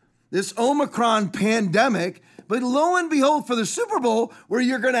 this Omicron pandemic But lo and behold, for the Super Bowl, where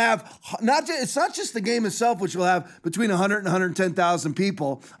you're going to have it's not just the game itself, which will have between 100 and 110,000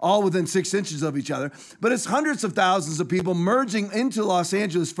 people, all within 6 inches of each other, but it's hundreds of thousands of people merging into Los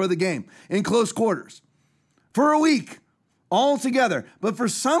Angeles for the game in close quarters for a week. All together. But for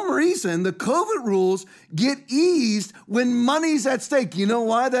some reason, the COVID rules get eased when money's at stake. You know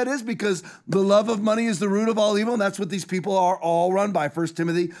why that is? Because the love of money is the root of all evil, and that's what these people are all run by. 1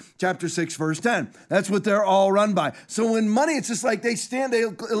 Timothy chapter 6, verse 10. That's what they're all run by. So when money, it's just like they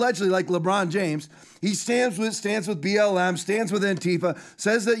allegedly, like LeBron James, he stands with BLM, stands with Antifa,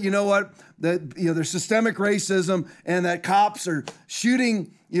 says that, you know what, that, you know, there's systemic racism and that cops are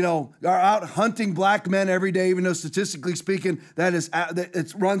shooting, you know, are out hunting black men every day, even though statistically speaking,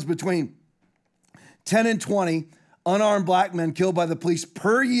 it runs between 10 and 20 unarmed black men killed by the police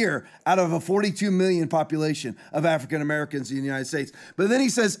per year out of a 42 million population of African Americans in the United States. But then he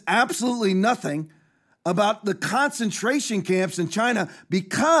says absolutely nothing about the concentration camps in China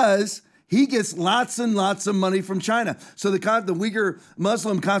because he gets lots and lots of money from China. So the Uyghur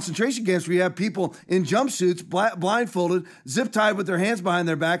Muslim concentration camps where you have people in jumpsuits, blindfolded, zip-tied with their hands behind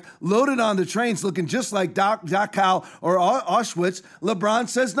their back, loaded onto trains looking just like Dachau or Auschwitz, LeBron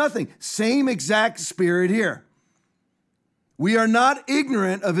says nothing. Same exact spirit here. We are not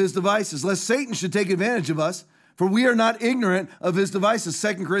ignorant of his devices, lest Satan should take advantage of us. For we are not ignorant of his devices.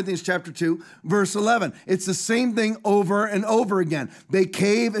 2 Corinthians chapter 2, verse 11. It's the same thing over and over again. They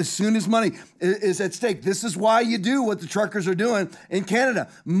cave as soon as money is at stake. This is why you do what the truckers are doing in Canada.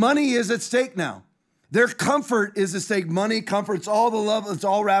 Money is at stake now. Their comfort is at stake. Money, comfort, it's all the love, it's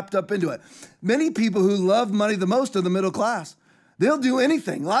all wrapped up into it. Many people who love money the most are the middle class. They'll do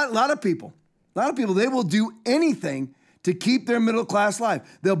anything. A lot of people, they will do anything to keep their middle class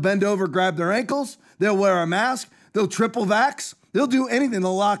life. They'll bend over, grab their ankles. They'll wear a mask. They'll triple vax. They'll do anything.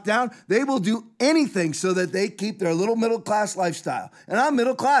 They'll lock down. They will do anything so that they keep their little middle class lifestyle. And I'm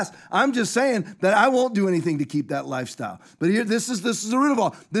middle class. I'm just saying that I won't do anything to keep that lifestyle. But here, this is the root of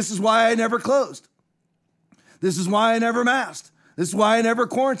all. This is why I never closed. This is why I never masked. This is why I never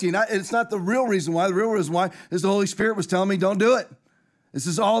quarantined. It's not the real reason why. The real reason why is the Holy Spirit was telling me, don't do it. This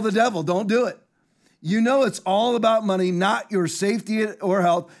is all the devil. Don't do it. You know it's all about money, not your safety or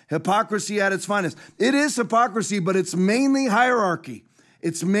health. Hypocrisy at its finest. It is hypocrisy, but it's mainly hierarchy.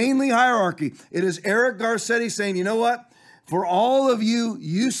 It's mainly hierarchy. It is Eric Garcetti saying, you know what? For all of you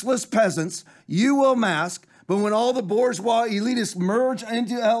useless peasants, you will mask, but when all the bourgeois elitists merge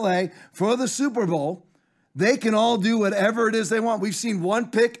into LA for the Super Bowl, they can all do whatever it is they want. We've seen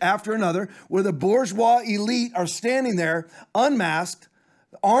one pick after another where the bourgeois elite are standing there unmasked,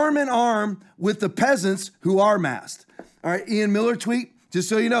 arm in arm with the peasants who are masked. All right, Ian Miller tweet, just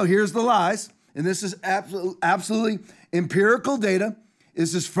so you know, here's the lies. And this is absolutely empirical data.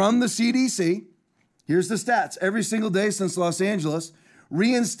 This is from the CDC. Here's the stats. Every single day since Los Angeles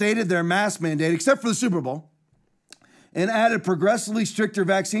reinstated their mask mandate, except for the Super Bowl, and added progressively stricter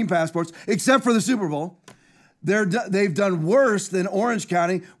vaccine passports, except for the Super Bowl. They've done worse than Orange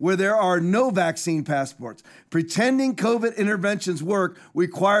County, where there are no vaccine passports. Pretending COVID interventions work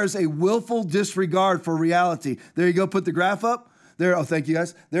requires a willful disregard for reality. There you go. Put the graph up. There. Oh, thank you,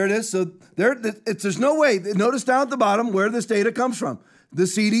 guys. There it is. So there's no way. Notice down at the bottom where this data comes from. The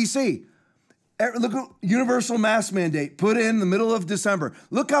CDC. Look at universal mask mandate put in the middle of December.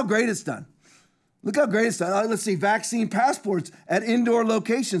 Look how great it's done. Look how great it's done. Let's see, vaccine passports at indoor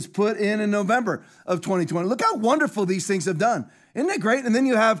locations put in November of 2020. Look how wonderful these things have done. Isn't that great? And then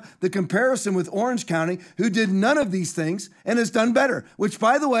you have the comparison with Orange County, who did none of these things and has done better, which,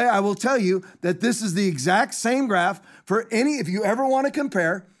 by the way, I will tell you that this is the exact same graph for if you ever want to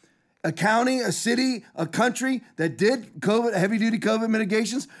compare a county, a city, a country that did heavy-duty COVID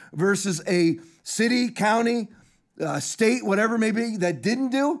mitigations versus a city, county, state, whatever it may be, that didn't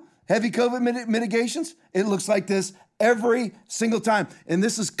do heavy COVID mitigations. It looks like this every single time. And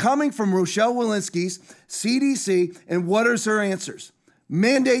this is coming from Rochelle Walensky's CDC. And what are her answers?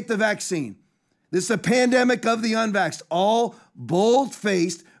 Mandate the vaccine. This is a pandemic of the unvaxxed. All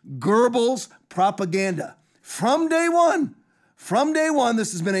bold-faced Goebbels propaganda. From day one,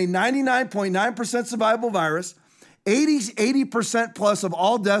 this has been a 99.9% survivable virus. 80% plus of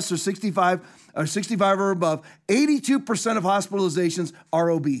all deaths are 65 or above. 82% of hospitalizations are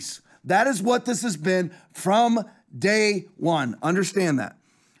obese. That is what this has been from day one. Understand that.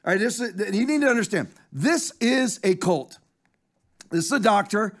 All right, you need to understand, this is a cult. This is a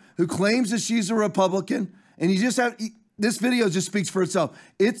doctor who claims that she's a Republican, and this video just speaks for itself.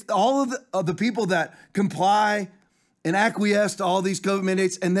 It's all of the people that comply and acquiesce to all these COVID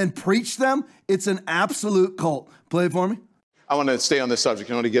mandates and then preach them. It's an absolute cult. Play it for me. I want to stay on this subject.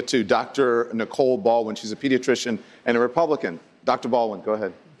 I want to get to Dr. Nicole Baldwin. She's a pediatrician and a Republican. Dr. Baldwin, go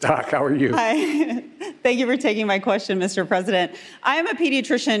ahead. Doc, how are you? Hi. Thank you for taking my question, Mr. President. I am a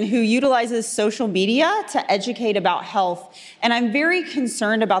pediatrician who utilizes social media to educate about health, and I'm very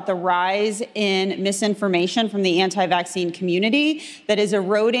concerned about the rise in misinformation from the anti-vaccine community that is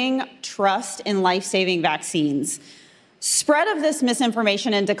eroding trust in life-saving vaccines. Spread of this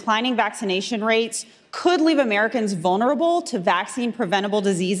misinformation and declining vaccination rates could leave Americans vulnerable to vaccine-preventable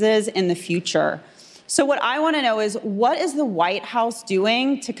diseases in the future. So what I want to know is, what is the White House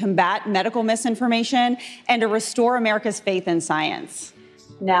doing to combat medical misinformation and to restore America's faith in science?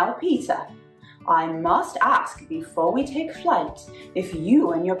 Now, Peter, I must ask before we take flight if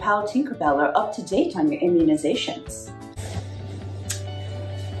you and your pal Tinkerbell are up to date on your immunizations.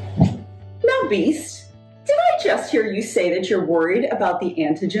 Now, Beast, did I just hear you say that you're worried about the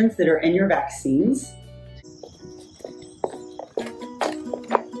antigens that are in your vaccines?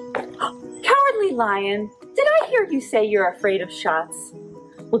 Cowardly Lion, did I hear you say you're afraid of shots?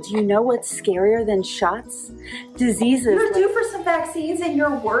 Well, do you know what's scarier than shots? Diseases. You're due for some vaccines and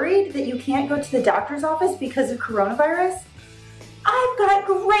you're worried that you can't go to the doctor's office because of coronavirus? I've got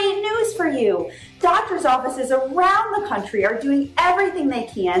great news for you. Doctors' offices around the country are doing everything they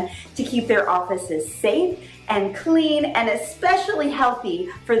can to keep their offices safe and clean and especially healthy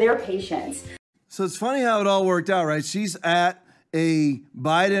for their patients. So it's funny how it all worked out, right? She's at a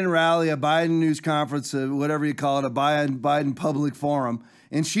Biden rally, a Biden news conference, whatever you call it, a Biden public forum,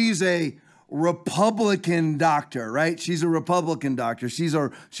 and she's a Republican doctor, right? She's a Republican doctor. She's a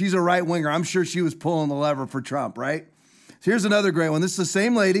right winger. I'm sure she was pulling the lever for Trump, right? So here's another great one. This is the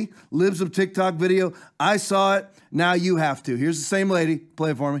same lady, lives a TikTok video. I saw it. Now you have to. Here's the same lady.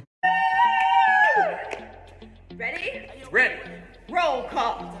 Play it for me. Ready? Ready. Roll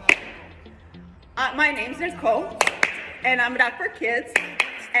call. My name's Nicole, and I'm a doctor for kids,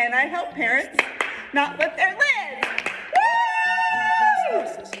 and I help parents not lift their lids. Woo!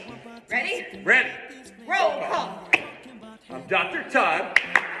 Ready? Ready. Roll call. I'm Dr. Todd.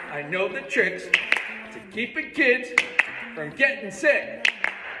 I know the tricks to keeping kids from getting sick.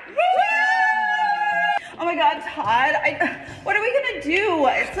 Woo! Oh my God, Todd, what are we gonna do?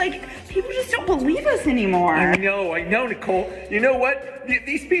 It's like, people just don't believe us anymore. I know, Nicole. You know what?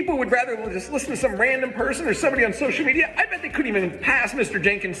 These people would rather just listen to some random person or somebody on social media. I bet they couldn't even pass Mr.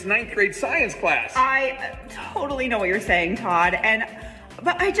 Jenkins' 9th grade science class. I totally know what you're saying, Todd,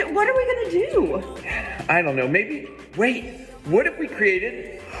 but what are we gonna do? I don't know, maybe, wait, what if we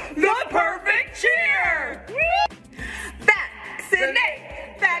created the perfect cheer?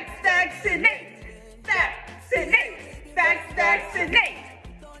 Vaccinate! Vaccinate! Vaccinate! Vaccinate!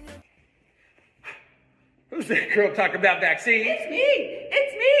 Who's that girl talking about vaccines? It's me!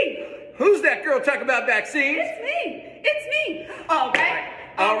 It's me! Who's that girl talking about vaccines? It's me! It's me! All right!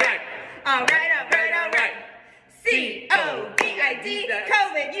 All right! All right, all right, all right! COVID,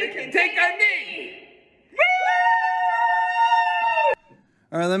 COVID, you can take a knee!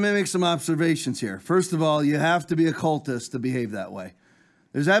 All right, let me make some observations here. First of all, you have to be a cultist to behave that way.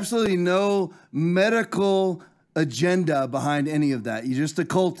 There's absolutely no medical agenda behind any of that. You're just a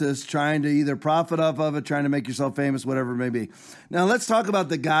cultist trying to either profit off of it, trying to make yourself famous, whatever it may be. Now, let's talk about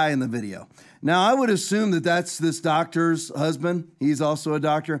the guy in the video. Now, I would assume that that's this doctor's husband. He's also a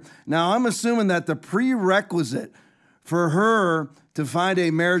doctor. Now, I'm assuming that the prerequisite for her to find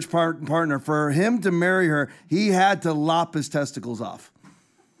a marriage partner, for him to marry her, he had to lop his testicles off.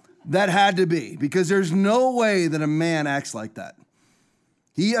 That had to be, because there's no way that a man acts like that.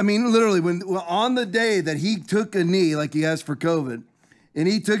 Literally, when on the day that he took a knee, like he has for COVID, and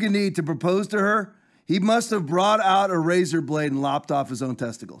he took a knee to propose to her, he must have brought out a razor blade and lopped off his own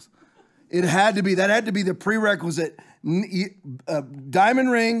testicles. It had to be. That had to be the prerequisite.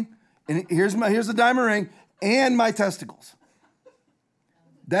 Diamond ring, and here's the diamond ring, and my testicles.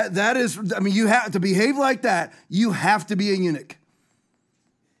 That is. You have to behave like that. You have to be a eunuch.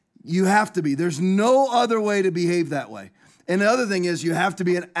 You have to be. There's no other way to behave that way. And the other thing is, you have to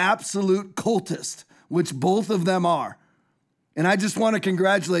be an absolute cultist, which both of them are. And I just want to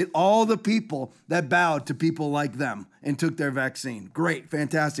congratulate all the people that bowed to people like them and took their vaccine. Great,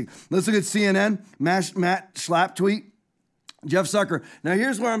 fantastic. Let's look at CNN, Matt Schlapp tweet. Jeff Zucker. Now,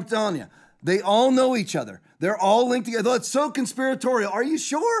 here's where I'm telling you. They all know each other. They're all linked together. It's so conspiratorial. Are you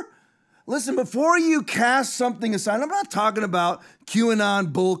sure? Listen, before you cast something aside, I'm not talking about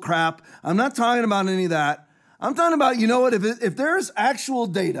QAnon bull crap. I'm not talking about any of that. I'm talking about, you know what, if there's actual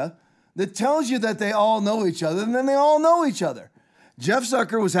data that tells you that they all know each other, then they all know each other. Jeff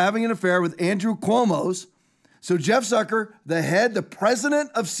Zucker was having an affair with Andrew Cuomo's. So Jeff Zucker, the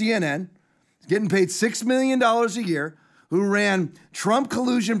president of CNN, getting paid $6 million a year, who ran Trump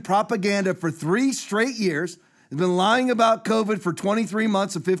collusion propaganda for 3 straight years, has been lying about COVID for 23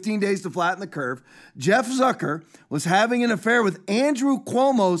 months and 15 days to flatten the curve. Jeff Zucker was having an affair with Andrew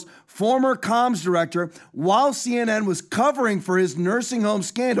Cuomo's former comms director while CNN was covering for his nursing home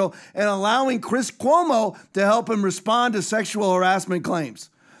scandal and allowing Chris Cuomo to help him respond to sexual harassment claims.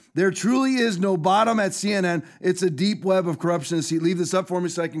 There truly is no bottom at CNN. It's a deep web of corruption. Leave this up for me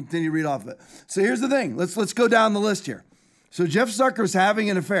so I can continue to read off of it. So here's the thing. Let's go down the list here. So Jeff Zucker was having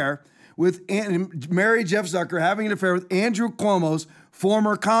an affair with Mary Jeff Zucker having an affair with Andrew Cuomo's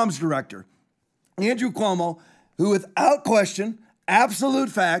former comms director. Andrew Cuomo, who without question, absolute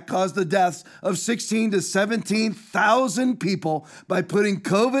fact, caused the deaths of 16 to 17,000 people by putting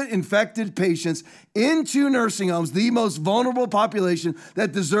COVID-infected patients into nursing homes, the most vulnerable population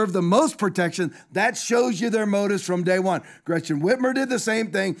that deserve the most protection. That shows you their motives from day one. Gretchen Whitmer did the same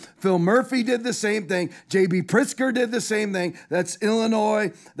thing. Phil Murphy did the same thing. J.B. Pritzker did the same thing. That's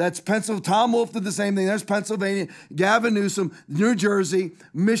Illinois. That's Pennsylvania. Tom Wolf did the same thing. There's Pennsylvania. Gavin Newsom, New Jersey,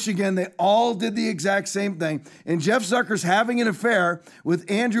 Michigan. They all did the exact same thing. And Jeff Zucker's having an affair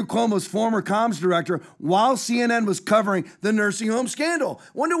with Andrew Cuomo's former comms director while CNN was covering the nursing home scandal.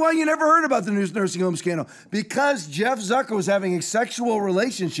 Wonder why you never heard about the nursing home scandal. Because Jeff Zucker was having a sexual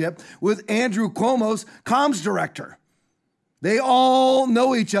relationship with Andrew Cuomo's comms director. They all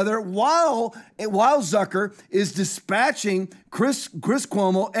know each other while Zucker is dispatching Chris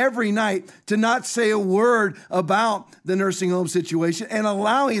Cuomo every night to not say a word about the nursing home situation and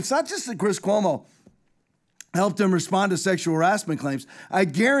allowing, it's not just that Chris Cuomo helped him respond to sexual harassment claims. I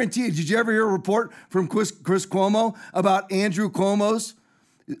guarantee you, did you ever hear a report from Chris Cuomo about Andrew Cuomo's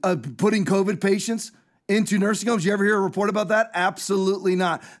putting COVID patients into nursing homes? You ever hear a report about that? Absolutely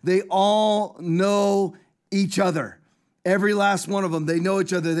not. They all know each other. Every last one of them, they know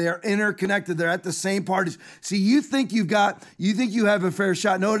each other. They are interconnected. They're at the same parties. See, you think you have a fair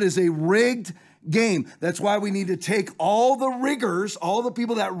shot. No, it is a rigged game. That's why we need to take all the riggers, all the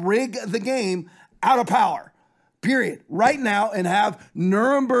people that rig the game out of power. Period. Right now, and have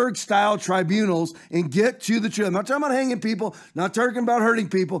Nuremberg-style tribunals and get to the truth. I'm not talking about hanging people, not talking about hurting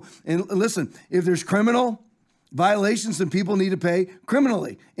people. And listen, if there's criminal violations, then people need to pay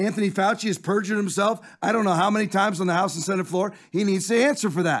criminally. Anthony Fauci has perjured himself. I don't know how many times on the House and Senate floor. He needs to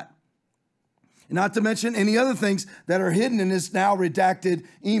answer for that. Not to mention any other things that are hidden in his now redacted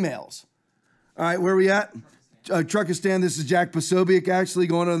emails. All right, where are we at? Truckistan, this is Jack Posobiec, actually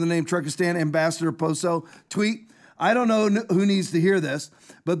going under the name Truckistan Ambassador Poso tweet. I don't know who needs to hear this,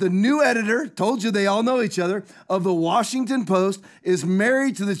 but the new editor, told you they all know each other, of the Washington Post is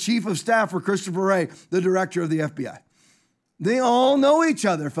married to the chief of staff for Christopher Wray, the director of the FBI. They all know each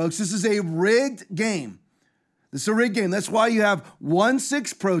other, folks. This is a rigged game. This is a rigged game. That's why you have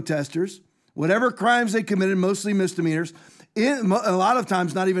 1-6 protesters, whatever crimes they committed, mostly misdemeanors, a lot of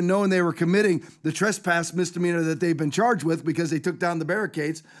times not even knowing they were committing the trespass misdemeanor that they've been charged with because they took down the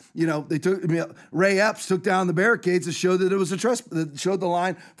barricades. Ray Epps took down the barricades to show that it was that showed the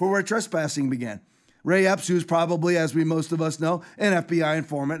line for where trespassing began. Ray Epps, who's probably, as most of us know, an FBI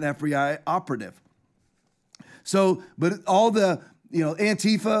informant, an FBI operative. So, but all the,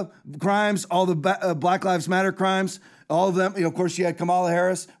 Antifa crimes, all the Black Lives Matter crimes, all of them, of course, you had Kamala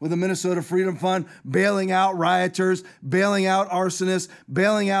Harris with the Minnesota Freedom Fund bailing out rioters, bailing out arsonists,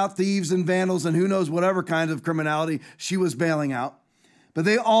 bailing out thieves and vandals, and who knows whatever kind of criminality she was bailing out. But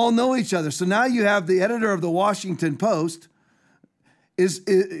they all know each other. So now you have the editor of the Washington Post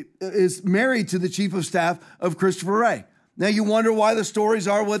is married to the chief of staff of Christopher Wray. Now you wonder why the stories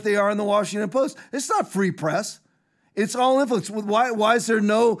are what they are in the Washington Post. It's not free press. It's all influence. Why is there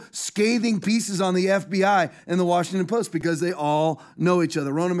no scathing pieces on the FBI in the Washington Post? Because they all know each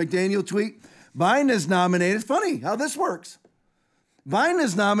other. Ronna McDaniel tweet, Biden has nominated, it's funny how this works. Biden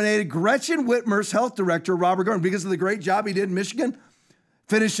has nominated Gretchen Whitmer's health director, Robert Gordon, because of the great job he did in Michigan,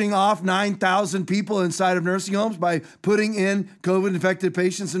 finishing off 9,000 people inside of nursing homes by putting in COVID-infected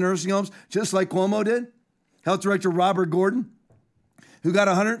patients in nursing homes, just like Cuomo did. Health director Robert Gordon, who got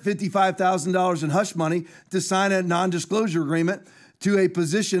 $155,000 in hush money to sign a non-disclosure agreement to a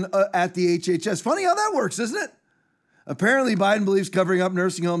position at the HHS. Funny how that works, isn't it? Apparently, Biden believes covering up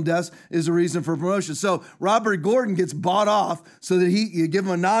nursing home deaths is a reason for promotion. So Robert Gordon gets bought off so that you give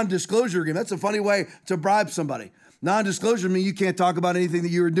him a non-disclosure agreement. That's a funny way to bribe somebody. Non-disclosure means you can't talk about anything that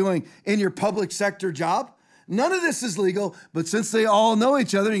you were doing in your public sector job. None of this is legal, but since they all know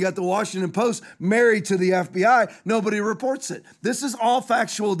each other, and you got the Washington Post married to the FBI, nobody reports it. This is all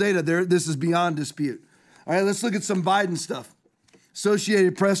factual data. This is beyond dispute. All right, let's look at some Biden stuff.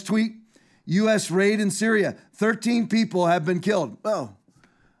 Associated Press tweet, U.S. raid in Syria. 13 people have been killed. Oh,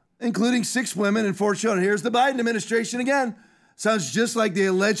 including 6 women and 4 children. Here's the Biden administration again. Sounds just like they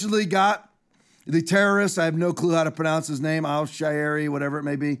allegedly got the terrorist. I have no clue how to pronounce his name, al-Shayeri, whatever it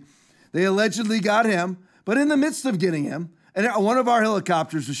may be. They allegedly got him, but in the midst of getting him, and one of our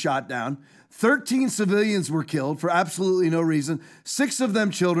helicopters was shot down. 13 civilians were killed for absolutely no reason. 6 of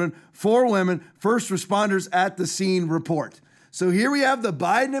them children, 4 women, first responders at the scene report. So here we have the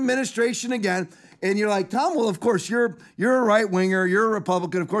Biden administration again. And you're like, Tom, well, of course, you're a right-winger. You're a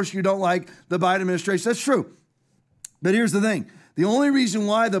Republican. Of course, you don't like the Biden administration. That's true. But here's the thing. The only reason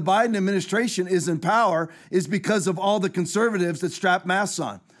why the Biden administration is in power is because of all the conservatives that strap masks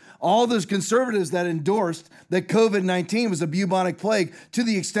on. All those conservatives that endorsed that COVID-19 was a bubonic plague to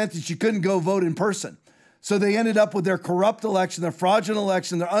the extent that you couldn't go vote in person. So they ended up with their corrupt election, their fraudulent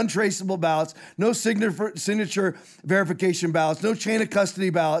election, their untraceable ballots, no signature verification ballots, no chain of custody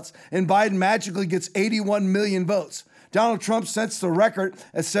ballots, and Biden magically gets 81 million votes. Donald Trump sets the record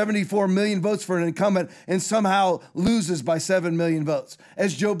at 74 million votes for an incumbent and somehow loses by 7 million votes,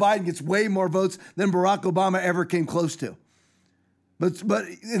 as Joe Biden gets way more votes than Barack Obama ever came close to.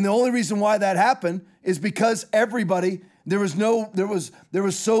 And the only reason why that happened is because everybody, there was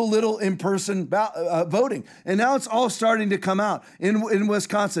so little in-person voting. And now it's all starting to come out in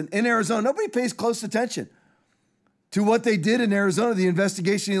Wisconsin, in Arizona. Nobody pays close attention to what they did in Arizona, the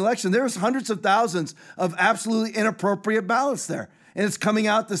investigation of the election. There was hundreds of thousands of absolutely inappropriate ballots there. And it's coming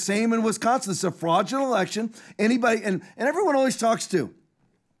out the same in Wisconsin. It's a fraudulent election. Anybody, and everyone always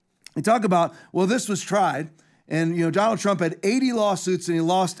they talk about, well, this was tried. And, Donald Trump had 80 lawsuits and he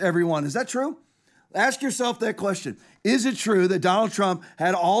lost every one. Is that true? Ask yourself that question. Is it true that Donald Trump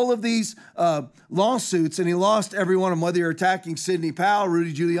had all of these lawsuits and he lost every one of them, whether you're attacking Sidney Powell,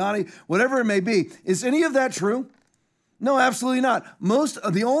 Rudy Giuliani, whatever it may be? Is any of that true? No, absolutely not. Most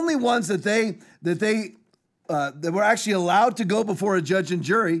of the only ones that were actually allowed to go before a judge and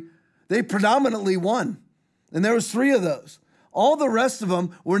jury, they predominantly won. And there was 3 of those. All the rest of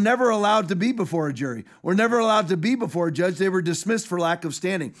them were never allowed to be before a jury, were never allowed to be before a judge. They were dismissed for lack of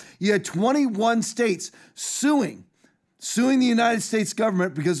standing. You had 21 states suing the United States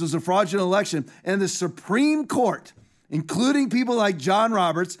government because it was a fraudulent election. And the Supreme Court, including people like John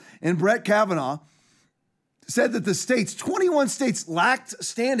Roberts and Brett Kavanaugh, said that 21 states lacked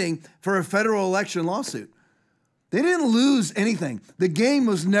standing for a federal election lawsuit. They didn't lose anything. The game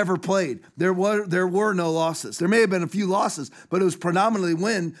was never played. There were no losses. There may have been a few losses, but it was predominantly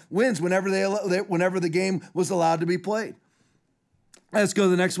wins whenever the game was allowed to be played. Let's go to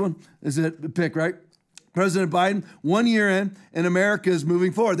the next one. Is it pick, right? President Biden, 1 year in, and America is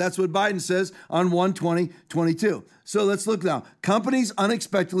moving forward. That's what Biden says on 1/20/22. So let's look now. Companies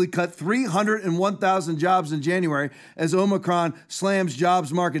unexpectedly cut 301,000 jobs in January as Omicron slams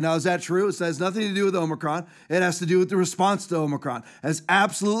jobs market. Now, is that true? It has nothing to do with Omicron. It has to do with the response to Omicron. It has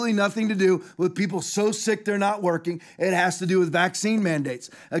absolutely nothing to do with people so sick they're not working. It has to do with vaccine mandates.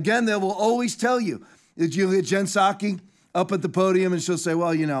 Again, they will always tell you. Did you get Jen Psaki up at the podium and she'll say,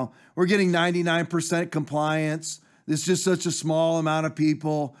 well, we're getting 99% compliance. It's just such a small amount of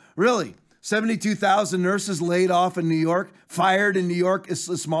people. Really? 72,000 nurses laid off in New York, fired in New York is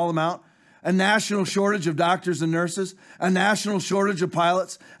a small amount. A national shortage of doctors and nurses, a national shortage of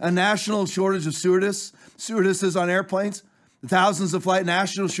pilots, a national shortage of stewardesses on airplanes, thousands of flights,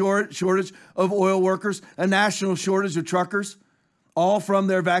 national shortage of oil workers, a national shortage of truckers, all from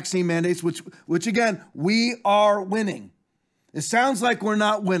their vaccine mandates, which again, we are winning. It sounds like we're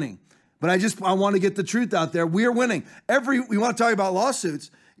not winning, but I want to get the truth out there. We are winning. We want to talk about lawsuits.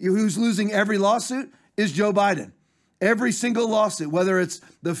 Who's losing every lawsuit is Joe Biden. Every single lawsuit, whether it's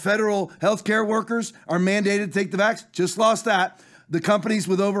the federal healthcare workers are mandated to take the vaccine, just lost that. The companies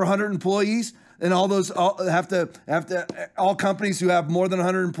with over 100 employees and all companies who have more than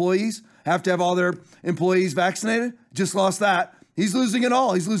 100 employees have to have all their employees vaccinated, just lost that. He's losing it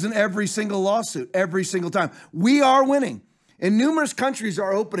all. He's losing every single lawsuit, every single time. We are winning. And numerous countries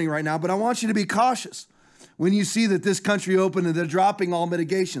are opening right now, but I want you to be cautious when you see that this country opened and they're dropping all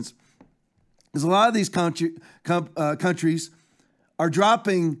mitigations. Because a lot of these countries are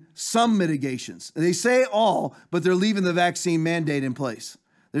dropping some mitigations. They say all, but they're leaving the vaccine mandate in place.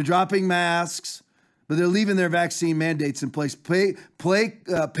 They're dropping masks, but they're leaving their vaccine mandates in place. Pay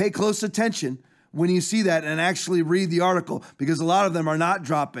close attention when you see that and actually read the article, because a lot of them are not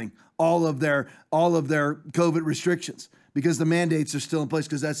dropping all of their COVID restrictions because the mandates are still in place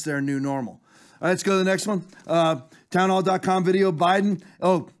because that's their new normal. All right, let's go to the next one. Townhall.com video, Biden.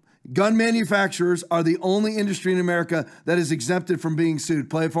 Gun manufacturers are the only industry in America that is exempted from being sued.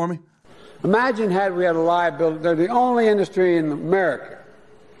 Play it for me. Imagine had we had a liability. They're the only industry in America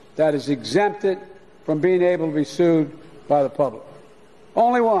that is exempted from being able to be sued by the public.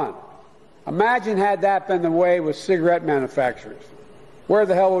 Only one. Imagine had that been the way with cigarette manufacturers. Where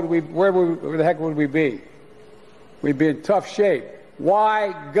the heck would we be? We'd be in tough shape.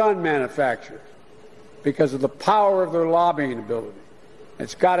 Why gun manufacturers? Because of the power of their lobbying ability.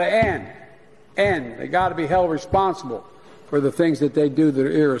 It's got to end. They got to be held responsible for the things that they do that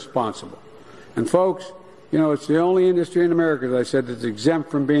are irresponsible. And folks, you know, it's the only industry in America, as I said, that's exempt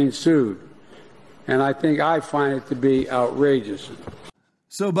from being sued. And I find it to be outrageous.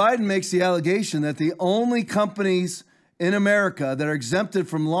 So Biden makes the allegation that the only companies in America that are exempted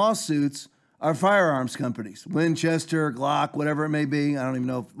from lawsuits are firearms companies. Winchester, Glock, whatever it may be. I don't even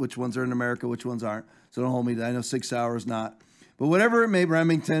know which ones are in America, which ones aren't. So don't hold me to that. I know 6 Hour is not. But whatever it may be,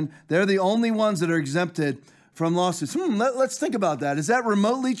 Remington, they're the only ones that are exempted from lawsuits. Let's think about that. Is that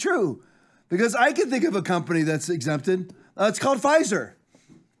remotely true? Because I can think of a company that's exempted. It's called Pfizer.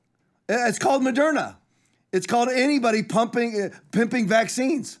 It's called Moderna. It's called anybody pimping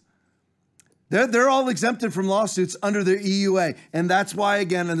vaccines. They're all exempted from lawsuits under their EUA. And that's why,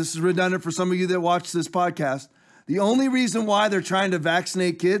 again, and this is redundant for some of you that watch this podcast, the only reason why they're trying to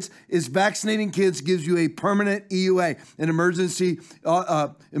vaccinate kids is vaccinating kids gives you a permanent EUA, an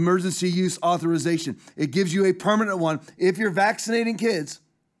emergency use authorization. It gives you a permanent one. If you're vaccinating kids,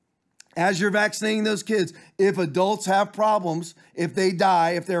 as you're vaccinating those kids, if adults have problems, if they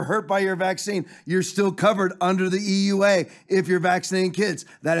die, if they're hurt by your vaccine, you're still covered under the EUA if you're vaccinating kids.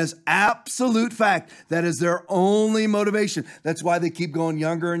 That is absolute fact. That is their only motivation. That's why they keep going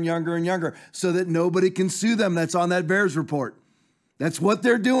younger and younger and younger, so that nobody can sue them. That's on that VAERS report. That's what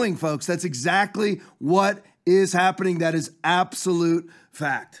they're doing, folks. That's exactly what is happening. That is absolute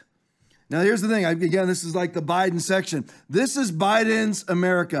fact. Now, here's the thing. Again, this is like the Biden section. This is Biden's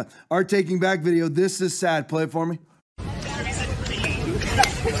America. Our Taking Back video. This is sad. Play it for me. Oh,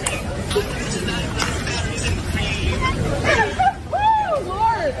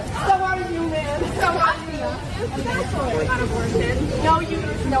 Lord. So are you, man. So are you. On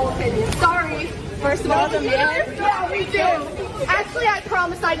abortion. No opinion. Sorry. First of all, the man. Yeah, we do. Actually, I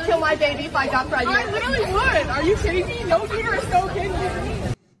promised I'd kill my baby if I got pregnant. I literally would. Are you kidding me? No uterus, no kid.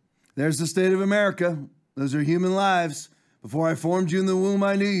 There's the state of America. Those are human lives. Before I formed you in the womb,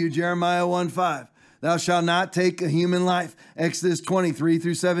 I knew you. Jeremiah 1:5. Thou shalt not take a human life. Exodus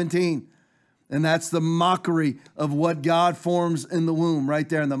 23-17. And that's the mockery of what God forms in the womb right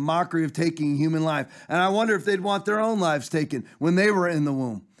there, and the mockery of taking human life. And I wonder if they'd want their own lives taken when they were in the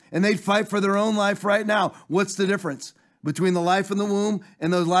womb. And they'd fight for their own life right now. What's the difference between the life in the womb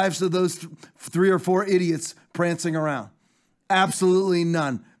and the lives of those 3 or 4 idiots prancing around? Absolutely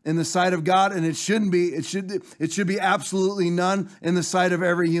none in the sight of God, and it shouldn't be. It should be absolutely none in the sight of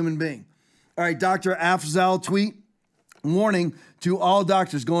every human being. All right, Dr. Afzal tweet, warning to all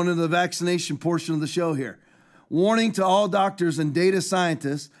doctors, going into the vaccination portion of the show here. Warning to all doctors and data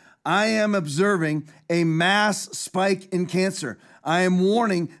scientists, I am observing a mass spike in cancer. I am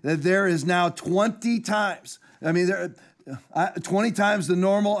warning that there is now 20 times, 20 times the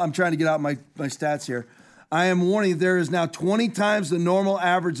normal. I'm trying to get out my stats here. I am warning there is now 20 times the normal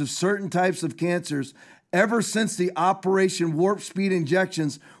average of certain types of cancers ever since the Operation Warp Speed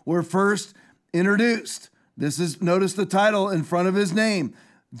injections were first introduced. Notice the title in front of his name.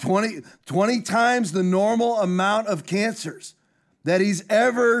 20 times the normal amount of cancers that he's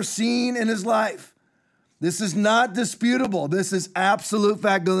ever seen in his life. This is not disputable. This is absolute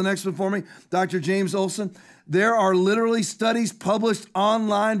fact. Go to the next one for me, Dr. James Olson. There are literally studies published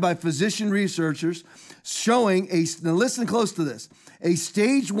online by physician researchers showing now listen close to this, a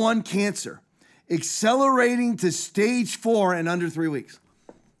stage 1 cancer accelerating to stage 4 in under 3 weeks.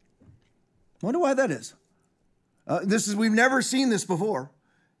 Wonder why that is. We've never seen this before.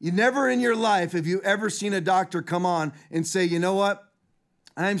 You never in your life have you ever seen a doctor come on and say, you know what?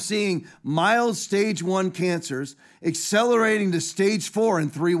 I'm seeing mild stage 1 cancers accelerating to stage 4 in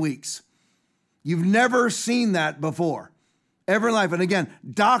 3 weeks. You've never seen that before, ever in life. And again,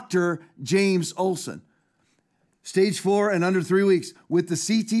 Dr. James Olson. Stage 4 and under 3 weeks, with the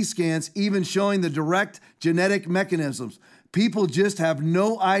CT scans even showing the direct genetic mechanisms. People just have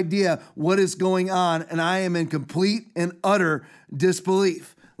no idea what is going on, and I am in complete and utter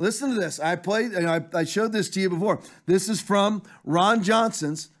disbelief. Listen to this. I showed this to you before. This is from Ron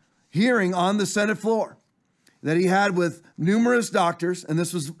Johnson's hearing on the Senate floor that he had with numerous doctors, and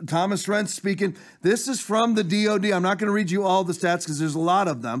this was Thomas Rentz speaking. This is from the DOD. I'm not going to read you all the stats because there's a lot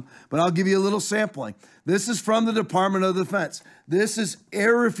of them, but I'll give you a little sampling. This is from the Department of Defense. This is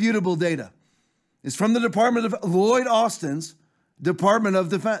irrefutable data. It's from the Department of Lloyd Austin's Department of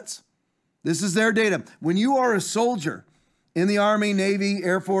Defense. This is their data. When you are a soldier in the Army, Navy,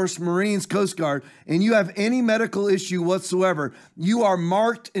 Air Force, Marines, Coast Guard, and you have any medical issue whatsoever, you are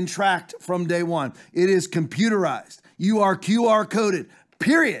marked and tracked from day one. It is computerized. You are QR coded,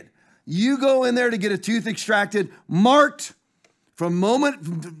 period. You go in there to get a tooth extracted, marked from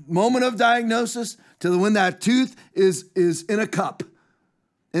moment of diagnosis to when that tooth is in a cup.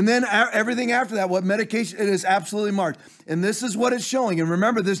 And then everything after that, what medication, it is absolutely marked. And this is what it's showing. And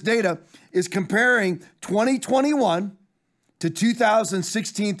remember, this data is comparing 2021 to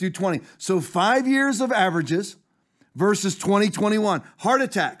 2016 through 20. So 5 years of averages versus 2021. Heart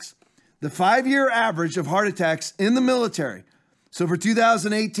attacks. The 5-year average of heart attacks in the military. So for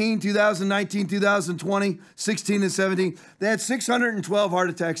 2018, 2019, 2020, 16 and 17, they had 612 heart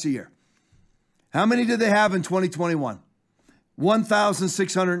attacks a year. How many did they have in 2021?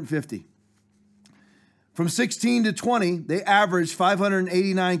 1,650. From 16 to 20, they averaged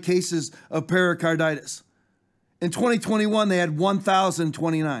 589 cases of pericarditis. In 2021, they had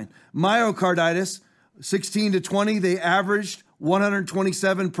 1,029. Myocarditis, 16 to 20, they averaged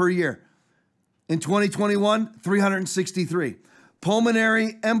 127 per year. In 2021, 363.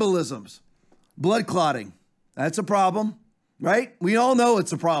 Pulmonary embolisms, blood clotting, that's a problem, right? We all know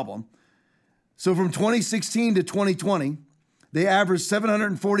it's a problem. So from 2016 to 2020, they averaged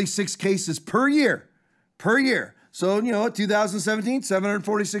 746 cases per year. So, 2017,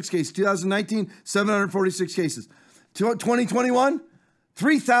 746 cases. 2019, 746 cases. 2021,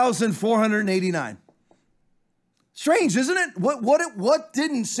 3,489. Strange, isn't it? What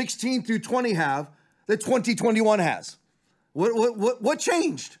didn't 16 through 20 have that 2021 has? What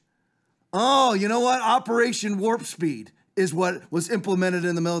changed? Oh, you know what? Operation Warp Speed is what was implemented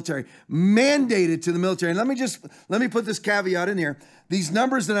in the military, mandated to the military. And let me put this caveat in here. These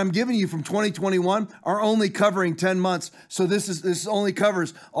numbers that I'm giving you from 2021 are only covering 10 months. So this only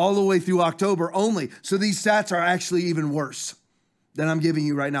covers all the way through October only. So these stats are actually even worse than I'm giving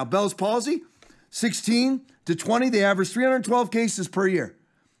you right now. Bell's palsy, 16 to 20, they average 312 cases per year.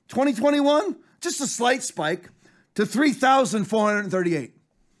 2021, just a slight spike to 3,438.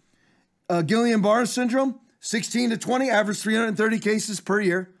 Guillain-Barré syndrome, 16 to 20, average 330 cases per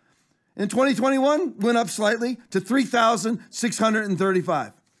year. In 2021, went up slightly to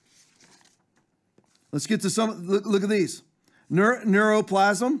 3,635. Let's get to some, look at these.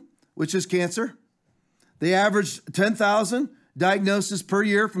 Neuroplasm, which is cancer. They averaged 10,000 diagnoses per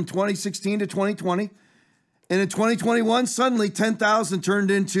year from 2016 to 2020. And in 2021, suddenly 10,000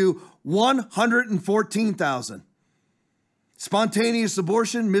 turned into 114,000. Spontaneous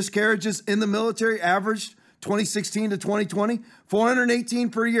abortion, miscarriages in the military averaged 2016 to 2020, 418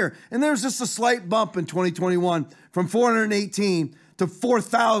 per year. And there's just a slight bump in 2021 from 418 to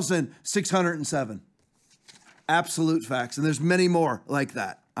 4,607. Absolute facts. And there's many more like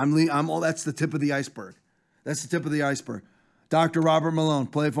that. That's the tip of the iceberg. That's the tip of the iceberg. Dr. Robert Malone,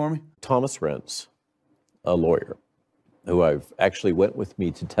 play it for me. Thomas Rentz, a lawyer, who I've actually went with me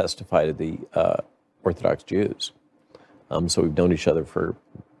to testify to the Orthodox Jews. So we've known each other for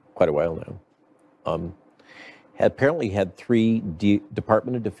quite a while now. Apparently had 3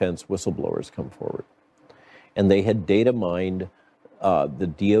 Department of Defense whistleblowers come forward. And they had data mined the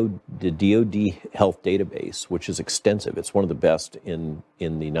DoD health database, which is extensive. It's one of the best in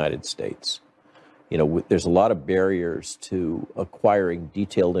the United States. There's a lot of barriers to acquiring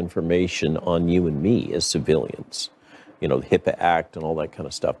detailed information on you and me as civilians. The HIPAA Act and all that kind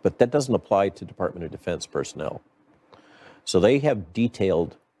of stuff. But that doesn't apply to Department of Defense personnel. So they have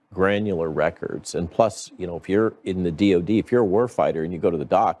detailed, granular records. And plus, if you're in the DoD, if you're a warfighter and you go to the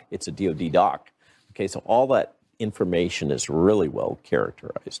doc, it's a DoD doc. Okay, so all that information is really well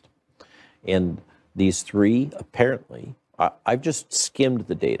characterized. And these 3, apparently, I've just skimmed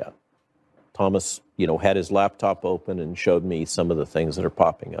the data. Thomas, had his laptop open and showed me some of the things that are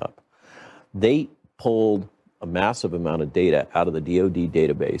popping up. They pulled a massive amount of data out of the DoD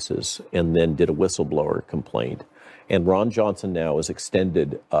databases and then did a whistleblower complaint. And Ron Johnson now has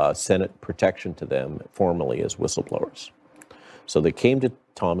extended Senate protection to them formally as whistleblowers. So they came to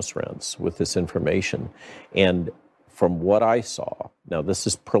Thomas Rentz with this information. And from what I saw, now this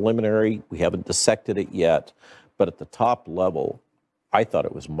is preliminary, we haven't dissected it yet, but at the top level, I thought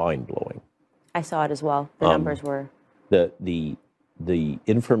it was mind-blowing. I saw it as well. The numbers were... The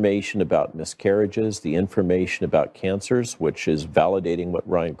information about miscarriages, the information about cancers, which is validating what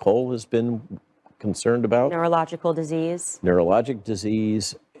Ryan Cole has been concerned about. Neurological disease. Neurologic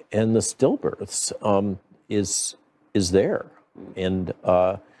disease, and the stillbirths is there. And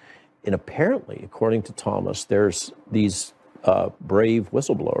apparently, according to Thomas, there's these brave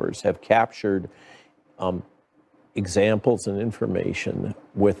whistleblowers have captured examples and information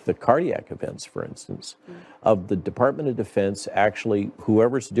with the cardiac events, for instance, of the Department of Defense actually,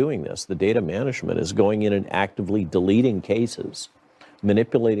 whoever's doing this, the data management, is going in and actively deleting cases,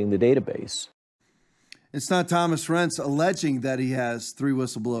 manipulating the database. It's not Thomas Rentz alleging that he has 3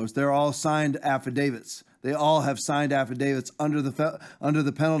 whistleblowers. They're all signed affidavits. They all have signed affidavits under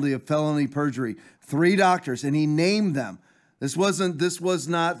the penalty of felony perjury. 3 doctors, and he named them. This was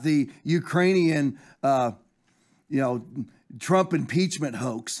not the Ukrainian, Trump impeachment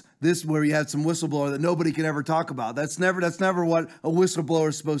hoax. This where you had some whistleblower that nobody can ever talk about. That's never what a whistleblower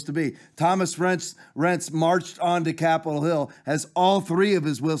is supposed to be. Thomas Rentz marched onto Capitol Hill, has all 3 of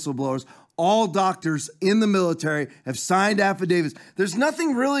his whistleblowers. All doctors in the military have signed affidavits. There's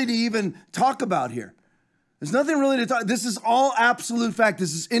nothing really to even talk about here. There's nothing really to talk. This is all absolute fact.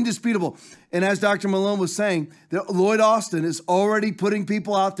 This is indisputable. And as Dr. Malone was saying, Lloyd Austin is already putting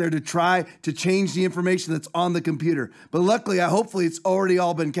people out there to try to change the information that's on the computer. But luckily, hopefully, it's already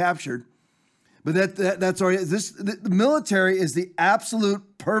all been captured. But that's already the military is the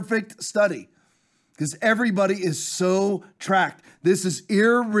absolute perfect study because everybody is so tracked. This is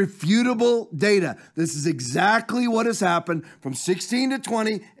irrefutable data. This is exactly what has happened from 16 to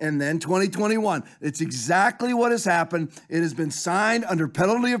 20 and then 2021. It's exactly what has happened. It has been signed under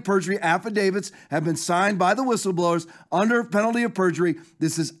penalty of perjury. Affidavits have been signed by the whistleblowers under penalty of perjury.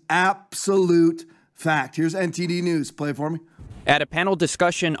 This is absolute fact. Here's NTD News. Play it for me. At a panel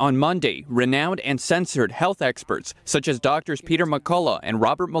discussion on Monday, renowned and censored health experts such as Drs. Peter McCullough and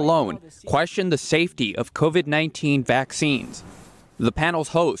Robert Malone questioned the safety of COVID-19 vaccines. The panel's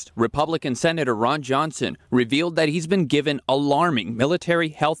host, Republican Senator Ron Johnson, revealed that he's been given alarming military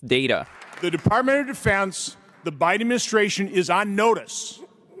health data. The Department of Defense, the Biden administration is on notice.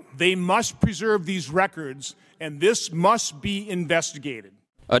 They must preserve these records, and this must be investigated.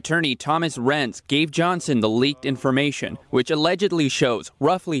 Attorney Thomas Rentz gave Johnson the leaked information, which allegedly shows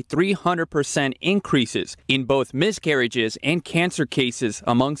roughly 300% increases in both miscarriages and cancer cases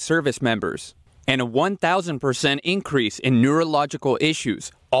among service members, and a 1,000% increase in neurological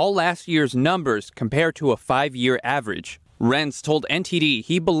issues, all last year's numbers compared to a 5-year average. Rentz told NTD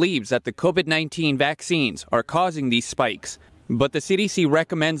he believes that the COVID-19 vaccines are causing these spikes, but the CDC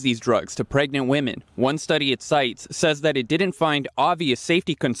recommends these drugs to pregnant women. One study it cites says that it didn't find obvious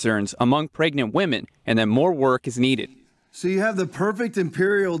safety concerns among pregnant women and that more work is needed. So you have the perfect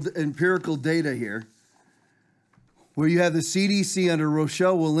empirical data here, where you have the CDC under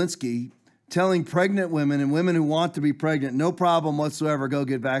Rochelle Walensky telling pregnant women and women who want to be pregnant, no problem whatsoever, go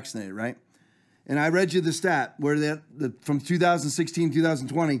get vaccinated, right? And I read you the stat where from 2016 to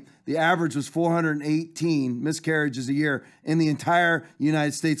 2020, the average was 418 miscarriages a year in the entire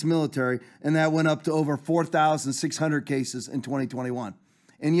United States military, and that went up to over 4,600 cases in 2021.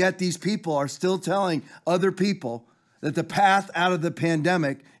 And yet these people are still telling other people that the path out of the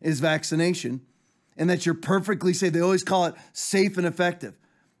pandemic is vaccination and that you're perfectly safe. They always call it safe and effective.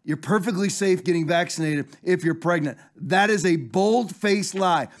 You're perfectly safe getting vaccinated if you're pregnant. That is a bold-faced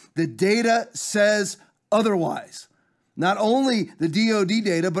lie. The data says otherwise. Not only the DOD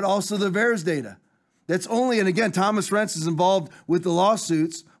data, but also the VAERS data. That's only, and again, Thomas Rentz is involved with the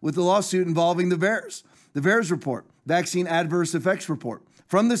lawsuit involving the VAERS report, Vaccine Adverse Effects Report,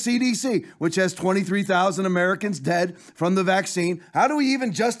 from the CDC, which has 23,000 Americans dead from the vaccine. How do we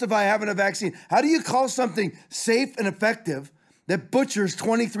even justify having a vaccine? How do you call something safe and effective that butchers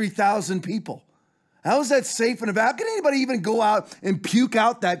 23,000 people? How is that safe and effective? How can anybody even go out and puke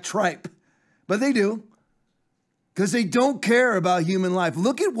out that tripe? But they do, because they don't care about human life.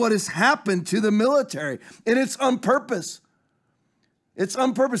 Look at what has happened to the military, and it's on purpose. It's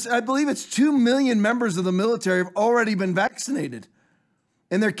on purpose. I believe it's 2 million members of the military have already been vaccinated.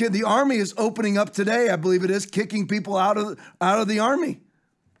 And the Army is opening up today, I believe it is, kicking people out of the Army.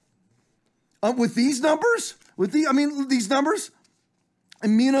 With these numbers, these numbers,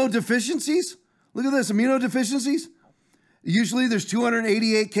 immunodeficiencies. Look at this, immunodeficiencies. Usually there's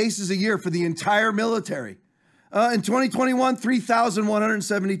 288 cases a year for the entire military. In 2021,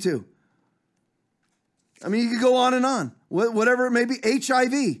 3,172. I mean, you could go on and on. Whatever it may be.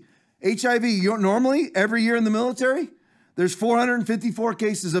 HIV. Normally, every year in the military, there's 454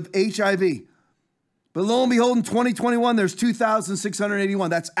 cases of HIV. But lo and behold, in 2021, there's 2,681.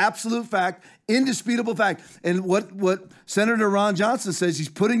 That's absolute fact, indisputable fact. And what Senator Ron Johnson says, he's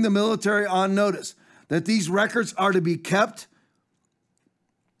putting the military on notice that these records are to be kept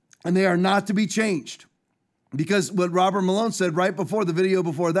and they are not to be changed. Because what Robert Malone said right before the video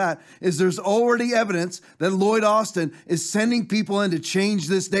before that is there's already evidence that Lloyd Austin is sending people in to change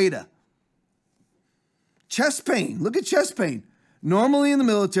this data. Chest pain. Look at chest pain. Normally in the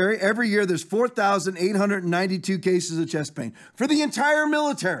military, every year there's 4,892 cases of chest pain for the entire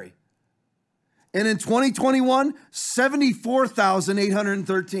military. And in 2021,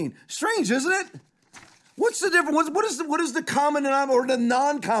 74,813. Strange, isn't it? What's the difference? What is the common denominator or the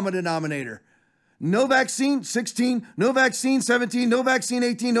non-common denominator? No vaccine, 16. No vaccine, 17. No vaccine,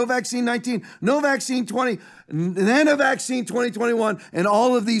 18. No vaccine, 19. No vaccine, 20. Then a vaccine, 2021. And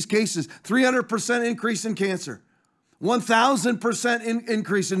all of these cases, 300% increase in cancer. 1,000%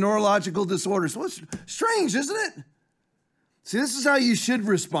 increase in neurological disorders. Well, it's strange, isn't it? See, this is how you should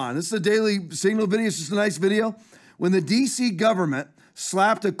respond. This is a Daily Signal video. It's just a nice video. When the D.C. government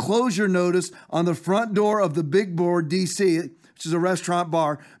slapped a closure notice on the front door of the Big Board D.C., which is a restaurant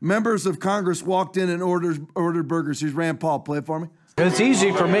bar, members of Congress walked in and ordered burgers. Here's Rand Paul. Play it for me. It's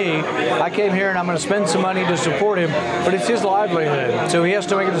easy for me. I came here and I'm going to spend some money to support him, but it's his livelihood, so he has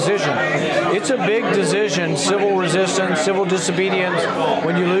to make a decision. It's a big decision, civil resistance, civil disobedience,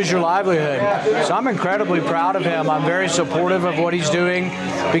 when you lose your livelihood. So I'm incredibly proud of him. I'm very supportive of what he's doing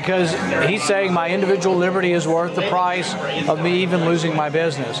because he's saying my individual liberty is worth the price of me even losing my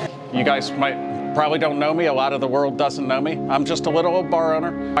business. You guys probably don't know me. A lot of the world doesn't know me. I'm just a little old bar owner.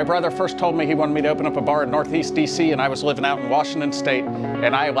 My brother first told me he wanted me to open up a bar in Northeast DC, and I was living out in Washington State,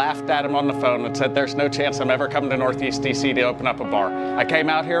 and I laughed at him on the phone and said, there's no chance I'm ever coming to Northeast DC to open up a bar. I came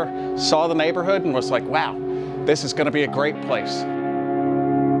out here, saw the neighborhood, and was like, wow, this is going to be a great place.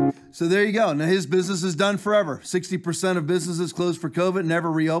 So there you go. Now his business is done forever. 60% of businesses closed for COVID,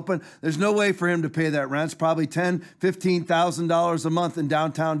 never reopen. There's no way for him to pay that rent. It's probably $10,000, $15,000 a month in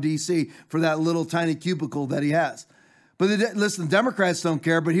downtown D.C. for that little tiny cubicle that he has. But listen, Democrats don't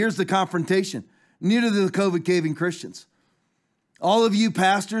care, but here's the confrontation. Neither do the COVID caving Christians. All of you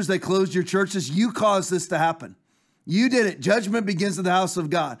pastors that closed your churches, you caused this to happen. You did it. Judgment begins at the house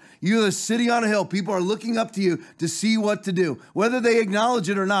of God. You're the city on a hill. People are looking up to you to see what to do, whether they acknowledge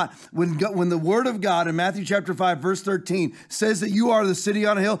it or not. When the word of God in Matthew chapter 5, verse 13 says that you are the city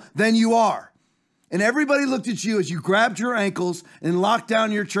on a hill, then you are. And everybody looked at you as you grabbed your ankles and locked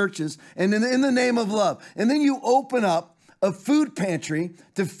down your churches and in the name of love. And then you open up a food pantry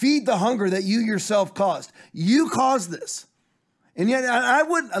to feed the hunger that you yourself caused. You caused this. And yet I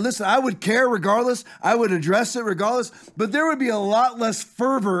would care regardless. I would address it regardless. But there would be a lot less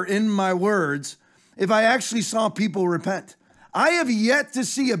fervor in my words if I actually saw people repent. I have yet to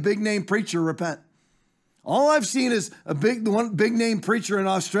see a big name preacher repent. All I've seen is one big name preacher in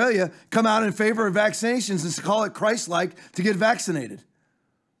Australia come out in favor of vaccinations and call it Christ-like to get vaccinated.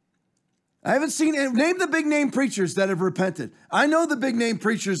 I haven't seen, name the big name preachers that have repented. I know the big name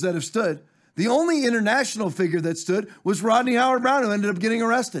preachers that have stood. The only international figure that stood was Rodney Howard-Browne, who ended up getting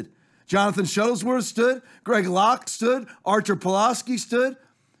arrested. Jonathan Shuttlesworth stood. Greg Locke stood. Archer Pulaski stood.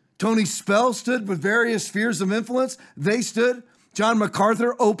 Tony Spell stood with various spheres of influence. They stood. John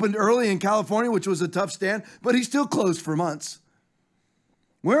MacArthur opened early in California, which was a tough stand, but he still closed for months.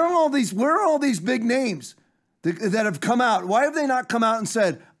 Where are all these big names that have come out? Why have they not come out and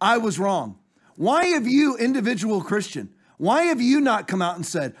said, I was wrong? Why have you, individual Christian, why have you not come out and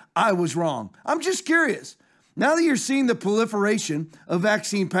said, I was wrong? I'm just curious. Now that you're seeing the proliferation of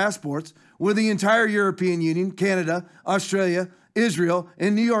vaccine passports, where the entire European Union, Canada, Australia, Israel,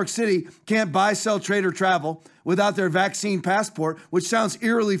 and New York City can't buy, sell, trade, or travel without their vaccine passport, which sounds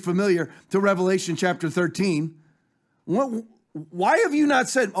eerily familiar to Revelation chapter 13. Why have you not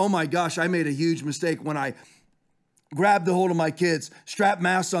said, oh my gosh, I made a huge mistake when I grabbed a hold of my kids, strapped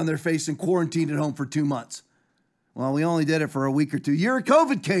masks on their face, and quarantined at home for 2 months? Well, we only did it for a week or two. You're a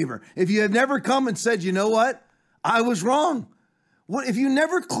COVID caver. If you have never come and said, you know what? I was wrong. If you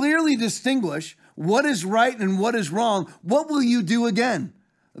never clearly distinguish what is right and what is wrong, what will you do again?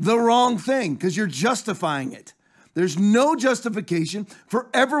 The wrong thing, because you're justifying it. There's no justification for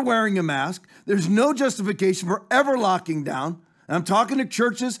ever wearing a mask. There's no justification for ever locking down. And I'm talking to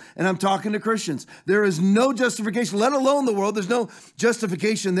churches and I'm talking to Christians. There is no justification, let alone the world. There's no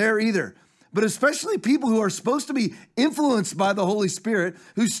justification there either. But especially people who are supposed to be influenced by the Holy Spirit,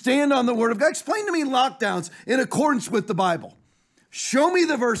 who stand on the word of God. Explain to me lockdowns in accordance with the Bible. Show me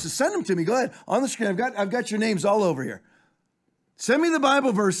the verses. Send them to me. Go ahead. On the screen, I've got your names all over here. Send me the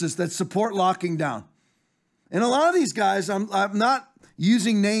Bible verses that support locking down. And a lot of these guys, I'm not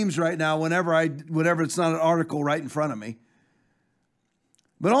using names right now whenever it's not an article right in front of me.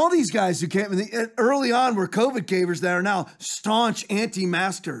 But all these guys who came early on were COVID cavers that are now staunch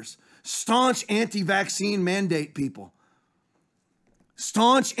anti-maskers. Staunch anti-vaccine mandate people.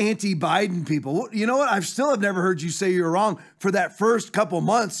 Staunch anti-Biden people. You know what? I still have never heard you say you're wrong for that first couple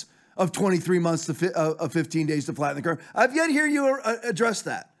months of 23 months of 15 days to flatten the curve. I've yet to hear you address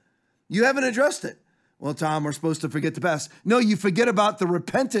that. You haven't addressed it. Well, Tom, we're supposed to forget the past. No, you forget about the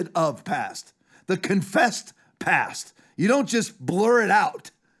repented of past, the confessed past. You don't just blur it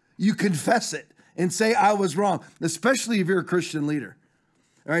out. You confess it and say, I was wrong, especially if you're a Christian leader.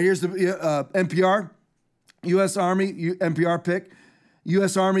 All right, here's the NPR, U.S. Army, NPR pick.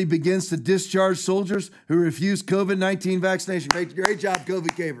 U.S. Army begins to discharge soldiers who refuse COVID-19 vaccination. Great job,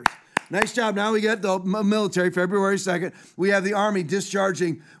 COVID cavers. Nice job. Now we get the military, February 2nd. We have the Army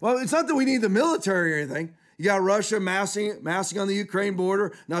discharging. Well, it's not that we need the military or anything. You got Russia massing on the Ukraine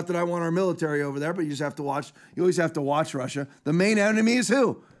border. Not that I want our military over there, but you just have to watch. You always have to watch Russia. The main enemy is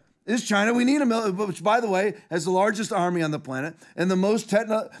who? Is China. We need a military, which, by the way, has the largest army on the planet and the most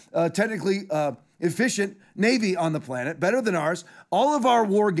technically efficient Navy on the planet, better than ours. All of our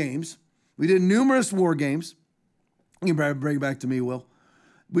war games, we did numerous war games. You can bring it back to me, Will.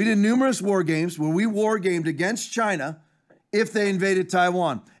 We did numerous war games where we war gamed against China if they invaded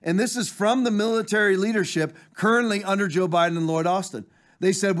Taiwan. And this is from the military leadership currently under Joe Biden and Lloyd Austin.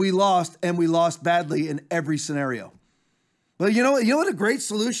 They said we lost, and we lost badly in every scenario. But you know what a great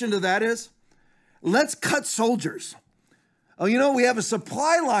solution to that is? Let's cut soldiers. Oh, we have a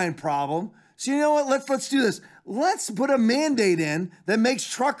supply line problem. So you know what? Let's do this. Let's put a mandate in that makes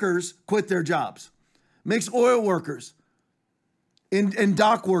truckers quit their jobs, makes oil workers and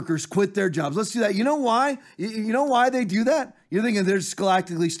dock workers quit their jobs. Let's do that. You know why? You know why they do that? You're thinking they're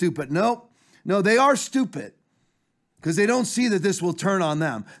scholastically stupid. No, they are stupid because they don't see that this will turn on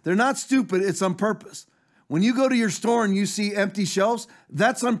them. They're not stupid. It's on purpose. When you go to your store and you see empty shelves,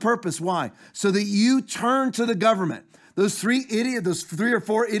 that's on purpose. Why? So that you turn to the government. Those three or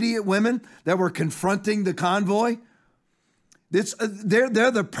four idiot women that were confronting the convoy, they're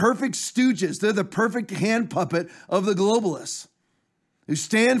the perfect stooges. They're the perfect hand puppet of the globalists who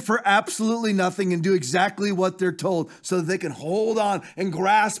stand for absolutely nothing and do exactly what they're told so that they can hold on and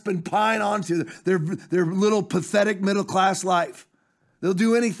grasp and pine onto their little pathetic middle-class life. They'll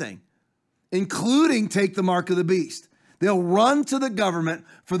do anything, including take the mark of the beast. They'll run to the government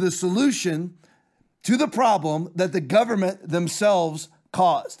for the solution to the problem that the government themselves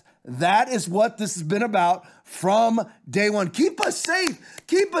caused. That is what this has been about from day one. Keep us safe.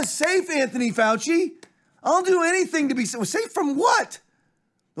 Keep us safe, Anthony Fauci. I'll do anything to be safe. Safe from what?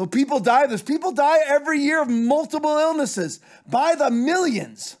 Well, people die. There's people die every year of multiple illnesses by the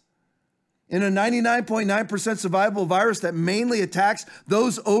millions. In a 99.9% survivable virus that mainly attacks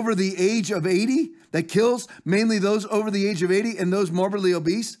those over the age of 80, that kills mainly those over the age of 80 and those morbidly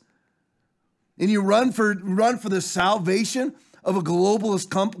obese. And you run for the salvation of a globalist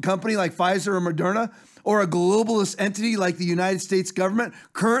company like Pfizer or Moderna, or a globalist entity like the United States government,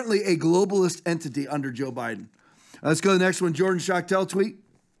 currently a globalist entity under Joe Biden. Let's go to the next one. Jordan Schachtel tweet.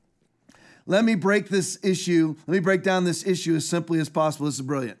 Let me break down this issue as simply as possible. This is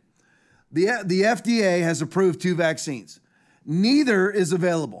brilliant. The FDA has approved 2 vaccines. Neither is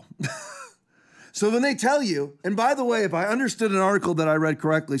available. So when they tell you, and by the way, if I understood an article that I read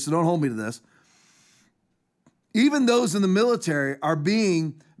correctly, so don't hold me to this, even those in the military are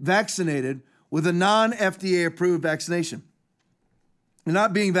being vaccinated with a non-FDA approved vaccination. They're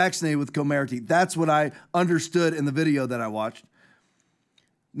not being vaccinated with Comirnaty. That's what I understood in the video that I watched.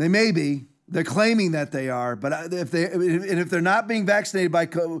 They may be. They're claiming that they are, but if they're not being vaccinated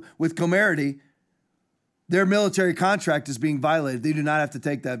with Comirnaty, their military contract is being violated. They do not have to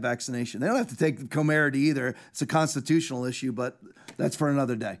take that vaccination. They don't have to take Comirnaty either. It's a constitutional issue, but that's for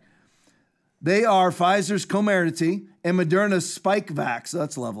another day. They are Pfizer's Comirnaty and Moderna's Spikevax. So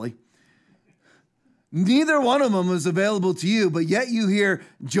that's lovely. Neither one of them is available to you, but yet you hear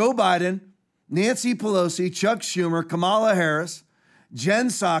Joe Biden, Nancy Pelosi, Chuck Schumer, Kamala Harris, Jen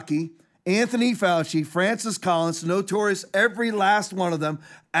Psaki, Anthony Fauci, Francis Collins, notorious, every last one of them,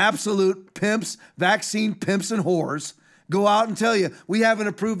 absolute pimps, vaccine pimps and whores, go out and tell you, we have an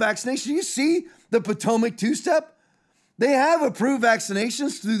approved vaccination. You see the Potomac two-step? They have approved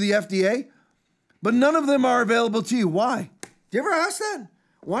vaccinations through the FDA, but none of them are available to you. Why? Do you ever ask that?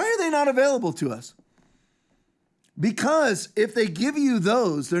 Why are they not available to us? Because if they give you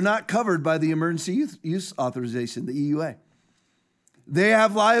those, they're not covered by the emergency use authorization, the EUA. They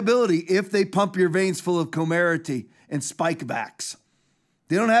have liability if they pump your veins full of Comirnaty and Spikevax.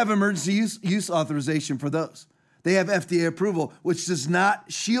 They don't have emergency use authorization for those. They have FDA approval, which does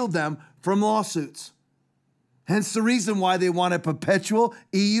not shield them from lawsuits. Hence the reason why they want a perpetual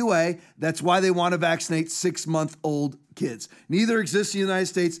EUA. That's why they want to vaccinate 6-month-old kids. Neither exists in the United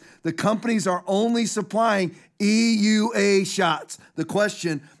States. The companies are only supplying EUA shots. The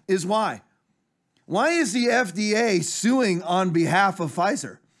question is why? Why is the FDA suing on behalf of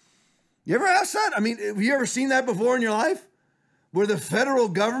Pfizer? You ever asked that? I mean, have you ever seen that before in your life? Where the federal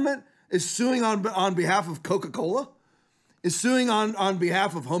government is suing on behalf of Coca-Cola? Is suing on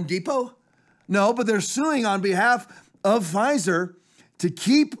behalf of Home Depot? No, but they're suing on behalf of Pfizer to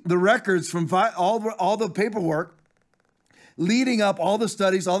keep the records from all the paperwork leading up, all the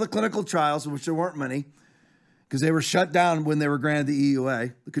studies, all the clinical trials, which there weren't many, because they were shut down when they were granted the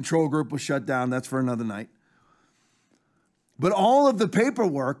EUA. The control group was shut down. That's for another night. But all of the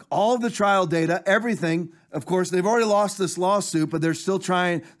paperwork, all of the trial data, everything, of course, they've already lost this lawsuit, but they're still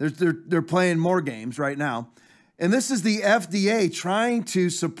trying, they're playing more games right now. And this is the FDA trying to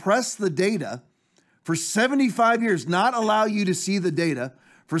suppress the data for 75 years, not allow you to see the data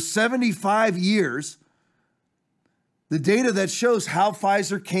for 75 years, the data that shows how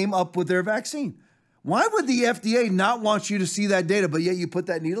Pfizer came up with their vaccine. Why would the FDA not want you to see that data, but yet you put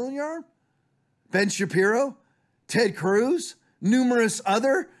that needle in your arm? Ben Shapiro, Ted Cruz, numerous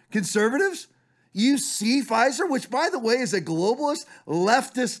other conservatives. You see Pfizer, which, by the way, is a globalist,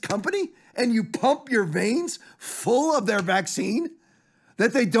 leftist company, and you pump your veins full of their vaccine,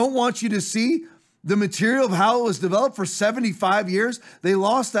 that they don't want you to see the material of how it was developed for 75 years. They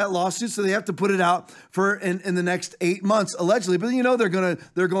lost that lawsuit, so they have to put it out for in the next 8 months, allegedly. But you know they're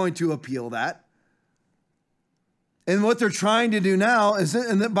going to appeal that. And what they're trying to do now is,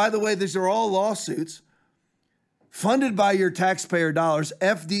 and then, by the way, these are all lawsuits funded by your taxpayer dollars.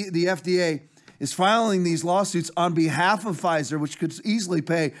 The FDA is filing these lawsuits on behalf of Pfizer, which could easily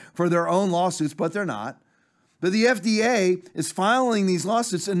pay for their own lawsuits, but they're not. But the FDA is filing these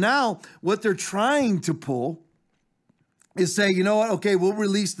lawsuits, and now what they're trying to pull is say, you know what, okay, we'll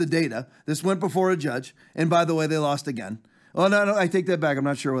release the data. This went before a judge, and by the way, they lost again. Oh, no, I take that back. I'm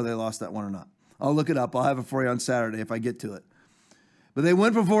not sure whether they lost that one or not. I'll look it up. I'll have it for you on Saturday if I get to it. But they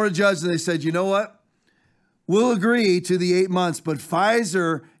went before a judge, and they said, you know what? We'll agree to the 8 months, but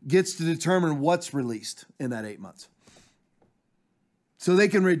Pfizer gets to determine what's released in that 8 months. So they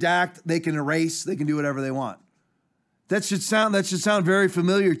can redact, they can erase, they can do whatever they want. That should sound very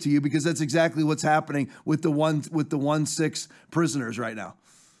familiar to you, because that's exactly what's happening with the 1-6 prisoners right now.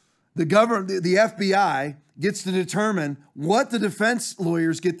 The FBI gets to determine what the defense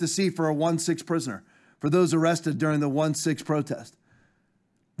lawyers get to see for a 1-6 prisoner, for those arrested during the 1-6 protest.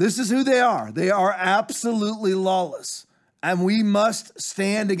 This is who they are. They are absolutely lawless, and we must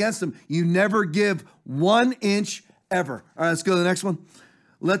stand against them. You never give 1 inch ever. All right, let's go to the next one.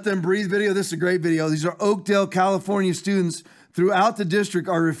 Let Them Breathe video. This is a great video. These are Oakdale, California students throughout the district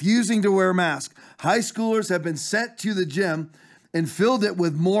are refusing to wear masks. High schoolers have been sent to the gym and filled it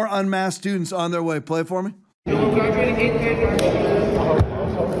with more unmasked students on their way. Play it for me.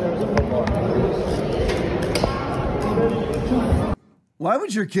 Why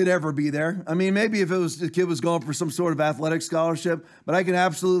would your kid ever be there? I mean, maybe if the kid was going for some sort of athletic scholarship, but I can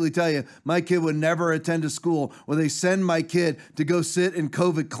absolutely tell you, my kid would never attend a school where they send my kid to go sit in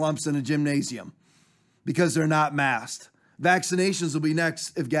COVID clumps in a gymnasium because they're not masked. Vaccinations will be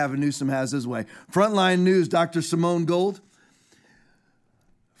next if Gavin Newsom has his way. Frontline News, Dr. Simone Gold.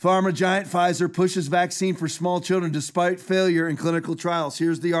 Pharma giant Pfizer pushes vaccine for small children despite failure in clinical trials.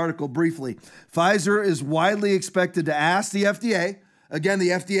 Here's the article briefly. Pfizer is widely expected to ask the FDA, again, the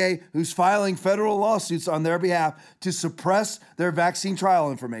FDA, who's filing federal lawsuits on their behalf to suppress their vaccine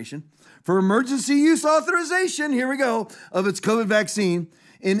trial information, for emergency use authorization, here we go, of its COVID vaccine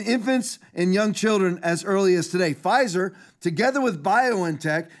in infants and young children as early as today. Pfizer, together with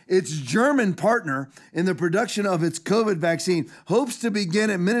BioNTech, its German partner in the production of its COVID vaccine, hopes to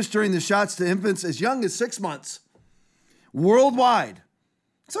begin administering the shots to infants as young as 6 months worldwide.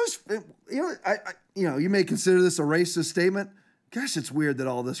 So, you may consider this a racist statement. Gosh, it's weird that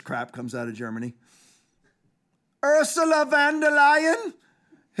all this crap comes out of Germany. Ursula von der Leyen,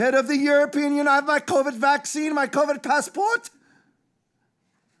 head of the European Union, I have my COVID vaccine, my COVID passport.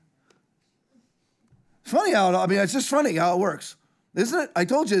 Funny how it's just funny how it works, isn't it? I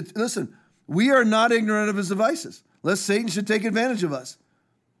told you, listen, we are not ignorant of his devices, lest Satan should take advantage of us.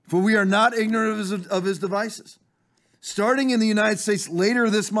 For we are not ignorant of his devices. Starting in the United States later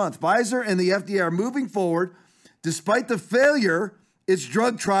this month, Pfizer and the FDA are moving forward despite the failure its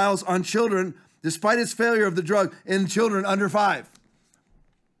drug trials on children, despite its failure of the drug in children under 5.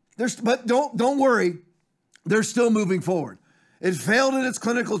 But don't worry, they're still moving forward. It failed in its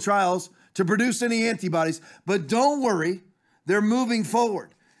clinical trials to produce any antibodies, but don't worry, they're moving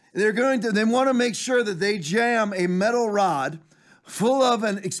forward. They want to make sure that they jam a metal rod full of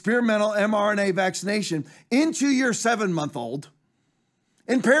an experimental mRNA vaccination into your 7-month-old.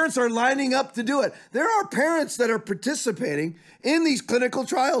 And parents are lining up to do it. There are parents that are participating in these clinical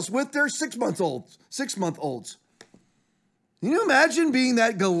trials with their 6-month-olds. Can you imagine being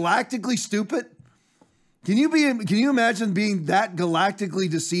that galactically stupid Can you imagine being that galactically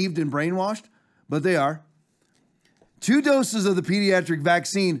deceived and brainwashed? But they are. 2 doses of the pediatric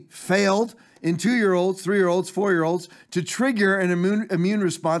vaccine failed in 2-year-olds, 3-year-olds, 4-year-olds to trigger an immune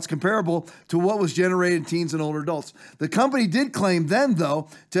response comparable to what was generated in teens and older adults. The company did claim then, though,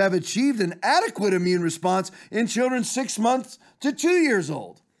 to have achieved an adequate immune response in children 6 months to 2 years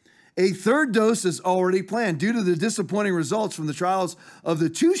old. A 3rd dose is already planned due to the disappointing results from the trials of the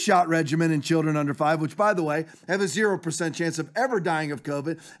 2-shot regimen in children under 5, which, by the way, have a 0% chance of ever dying of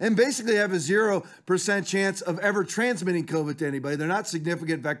COVID and basically have a 0% chance of ever transmitting COVID to anybody. They're not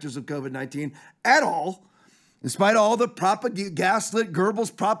significant vectors of COVID-19 at all. Despite all the gaslit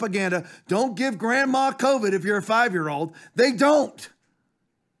Goebbels propaganda, don't give grandma COVID if you're a 5-year-old. They don't.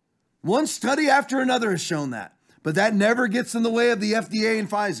 One study after another has shown that. But that never gets in the way of the FDA and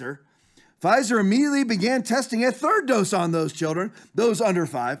Pfizer. Pfizer immediately began testing a 3rd dose on those children, those under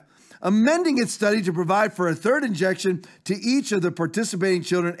 5, amending its study to provide for a 3rd injection to each of the participating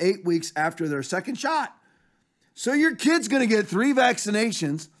children 8 weeks after their 2nd shot. So your kid's going to get 3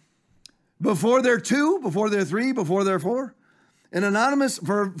 vaccinations before they're 2, before they're 3, before they're 4. And anonymous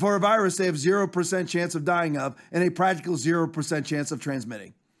for a virus they have 0% chance of dying of and a practical 0% chance of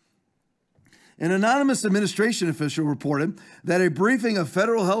transmitting. An anonymous administration official reported that a briefing of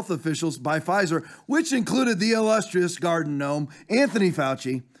federal health officials by Pfizer, which included the illustrious garden gnome, Anthony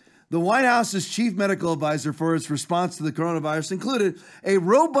Fauci, the White House's chief medical advisor for its response to the coronavirus, included a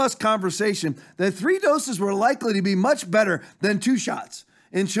robust conversation that 3 doses were likely to be much better than 2 shots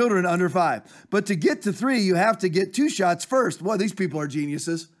in children under 5. But to get to 3, you have to get 2 shots first. Boy, these people are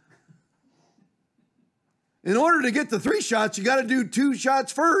geniuses. In order to get the 3 shots, you got to do 2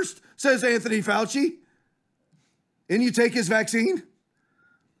 shots first, says Anthony Fauci. And you take his vaccine.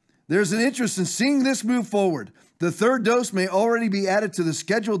 There's an interest in seeing this move forward. The 3rd dose may already be added to the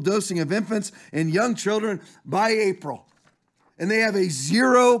scheduled dosing of infants and young children by April. And they have a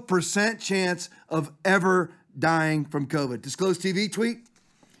 0% chance of ever dying from COVID. Disclosed TV tweet.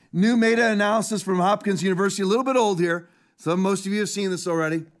 New meta-analysis from Hopkins University. A little bit old here. Most of you have seen this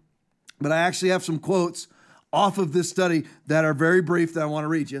already. But I actually have some quotes off of this study that are very brief that I want to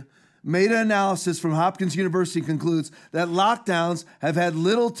read you. Meta-analysis from Hopkins University concludes that lockdowns have had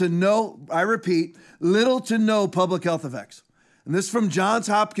little to no, I repeat, little to no public health effects. And this is from Johns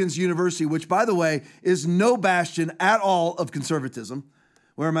Hopkins University, which, by the way, is no bastion at all of conservatism.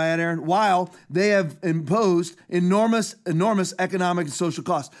 Where am I at, Aaron? While they have imposed enormous economic and social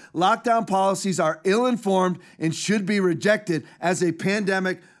costs. Lockdown policies are ill-informed and should be rejected as a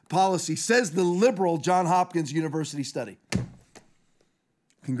pandemic policy, says the liberal Johns Hopkins University study.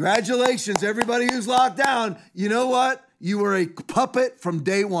 Congratulations, everybody who's locked down. You know what? You were a puppet from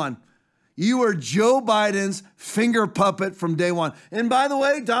day one. You were Joe Biden's finger puppet from day one. And by the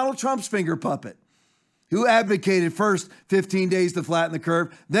way, Donald Trump's finger puppet, who advocated first 15 days to flatten the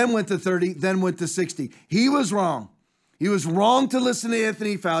curve, then went to 30, then went to 60. He was wrong. He was wrong to listen to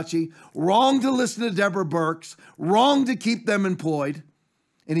Anthony Fauci, wrong to listen to Deborah Birx, wrong to keep them employed.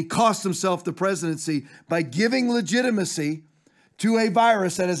 And he cost himself the presidency by giving legitimacy to a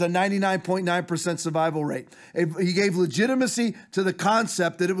virus that has a 99.9% survival rate. He gave legitimacy to the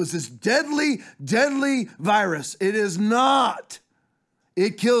concept that it was this deadly, deadly virus. It is not.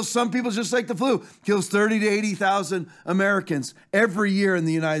 It kills some people just like the flu. Kills 30 to 80,000 Americans every year in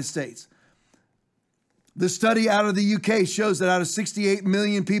the United States. The study out of the UK shows that out of 68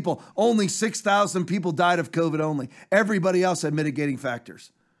 million people, only 6,000 people died of COVID only. Everybody else had mitigating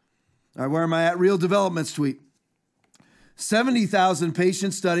factors. All right, where am I at? Real Developments tweet. 70,000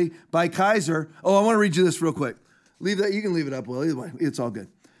 patient study by Kaiser. Oh, I want to read you this real quick. Leave that. You can leave it up, Will. Either way, it's all good.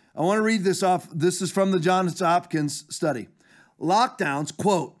 I want to read this off. This is from the Johns Hopkins study. Lockdowns,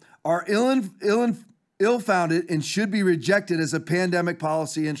 quote, are ill-founded and should be rejected as a pandemic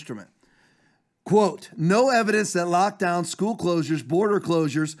policy instrument. Quote, no evidence that lockdowns, school closures, border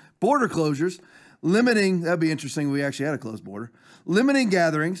closures, limiting, that'd be interesting if we actually had a closed border, limiting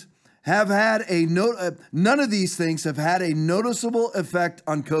gatherings, have had none of these things have had a noticeable effect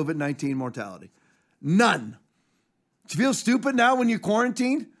on COVID-19 mortality. None. Do you feel stupid now when you're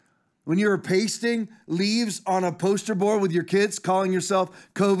quarantined? When you're pasting leaves on a poster board with your kids, calling yourself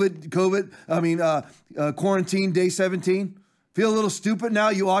quarantine day 17? Feel a little stupid now?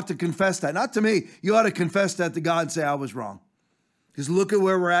 You ought to confess that. Not to me. You ought to confess that to God and say, I was wrong. Because look at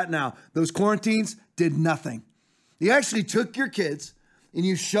where we're at now. Those quarantines did nothing. You actually took your kids and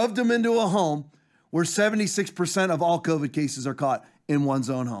you shoved them into a home where 76% of all COVID cases are caught in one's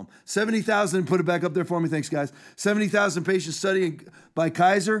own home. 70,000, put it back up there for me, thanks guys. 70,000 patient study by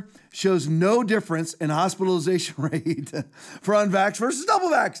Kaiser shows no difference in hospitalization rate for unvaxxed versus double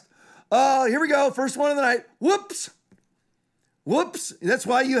vaxxed. Here we go. First one of the night. Whoops. That's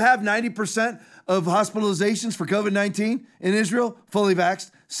why you have 90% of hospitalizations for COVID-19 in Israel fully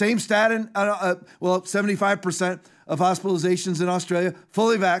vaxxed. Same stat in, 75% of hospitalizations in Australia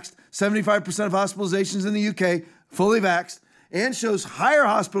fully vaxxed. 75% of hospitalizations in the UK fully vaxxed. And shows higher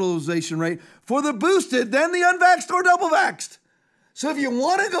hospitalization rate for the boosted than the unvaxxed or double vaxxed. So if you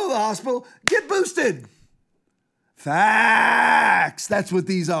want to go to the hospital, get boosted. Facts. That's what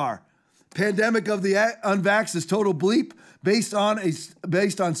these are. Pandemic of the unvaxxed is total bleep. Based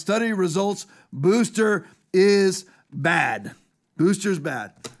on study results, booster is bad. Booster's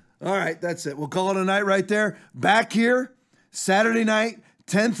bad. All right, that's it. We'll call it a night right there. Back here, Saturday night,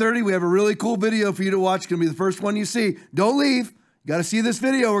 10:30. We have a really cool video for you to watch. It's going to be the first one you see. Don't leave. You got to see this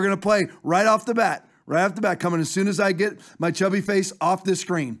video we're going to play right off the bat. Right off the bat, coming as soon as I get my chubby face off this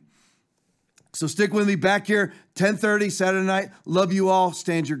screen. So stick with me back here, 10:30, Saturday night. Love you all.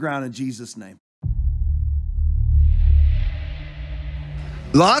 Stand your ground in Jesus' name.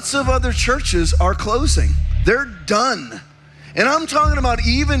 Lots of other churches are closing. They're done. And I'm talking about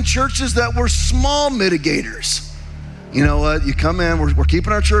even churches that were small mitigators. You know what? You come in, we're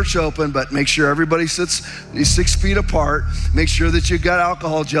keeping our church open, but make sure everybody sits 6 feet apart. Make sure that you've got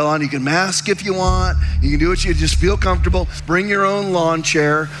alcohol gel on. You can mask if you want. You can do what you just feel comfortable. Bring your own lawn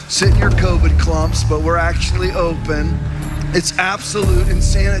chair. Sit in your COVID clumps, but we're actually open. It's absolute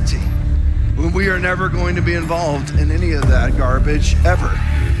insanity. We are never going to be involved in any of that garbage ever.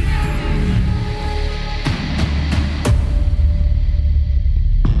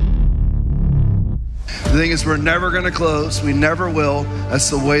 The thing is, we're never going to close. We never will. That's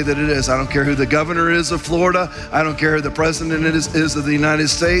the way that it is. I don't care who the governor is of Florida. I don't care who the president is of the United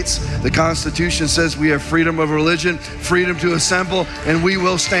States. The Constitution says we have freedom of religion, freedom to assemble, and we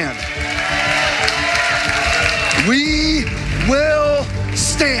will stand. We will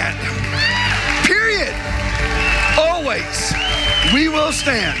stand. Period. Always. We will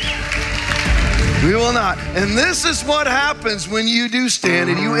stand. We will not. And this is what happens when you do stand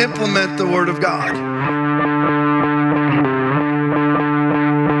and you implement the Word of God.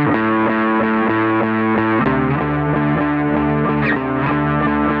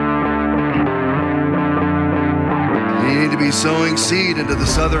 Sowing seed into the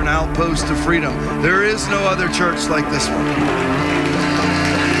southern outpost of freedom. There is no other church like this one.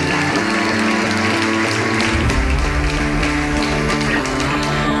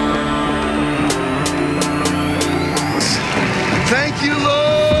 Thank you,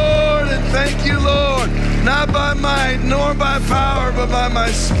 Lord, and thank you, Lord. Not by might nor by power, but by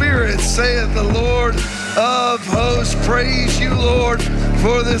my spirit, saith the Lord of hosts. Praise you, Lord,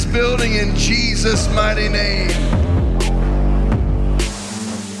 for this building in Jesus' mighty name.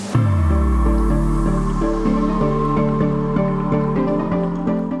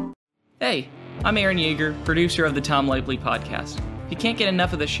 Hey, I'm Aaron Yeager, producer of the Tom Lively podcast. If you can't get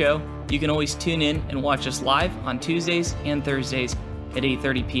enough of the show, you can always tune in and watch us live on Tuesdays and Thursdays at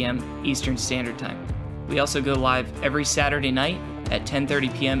 8:30 p.m. Eastern Standard Time. We also go live every Saturday night at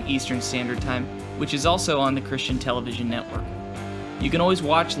 10:30 p.m. Eastern Standard Time, which is also on the Christian Television Network. You can always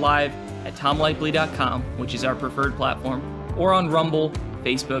watch live at tomlively.com, which is our preferred platform, or on Rumble,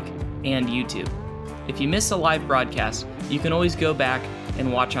 Facebook, and YouTube. If you miss a live broadcast, you can always go back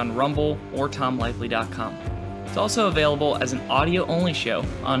and watch on Rumble or tomlively.com. It's also available as an audio-only show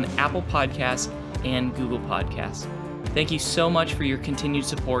on Apple Podcasts and Google Podcasts. Thank you so much for your continued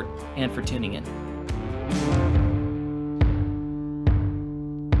support and for tuning in.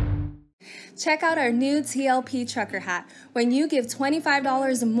 Check out our new TLP trucker hat. When you give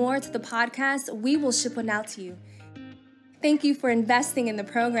 $25 more to the podcast, we will ship one out to you. Thank you for investing in the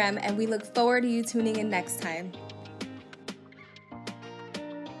program, and we look forward to you tuning in next time.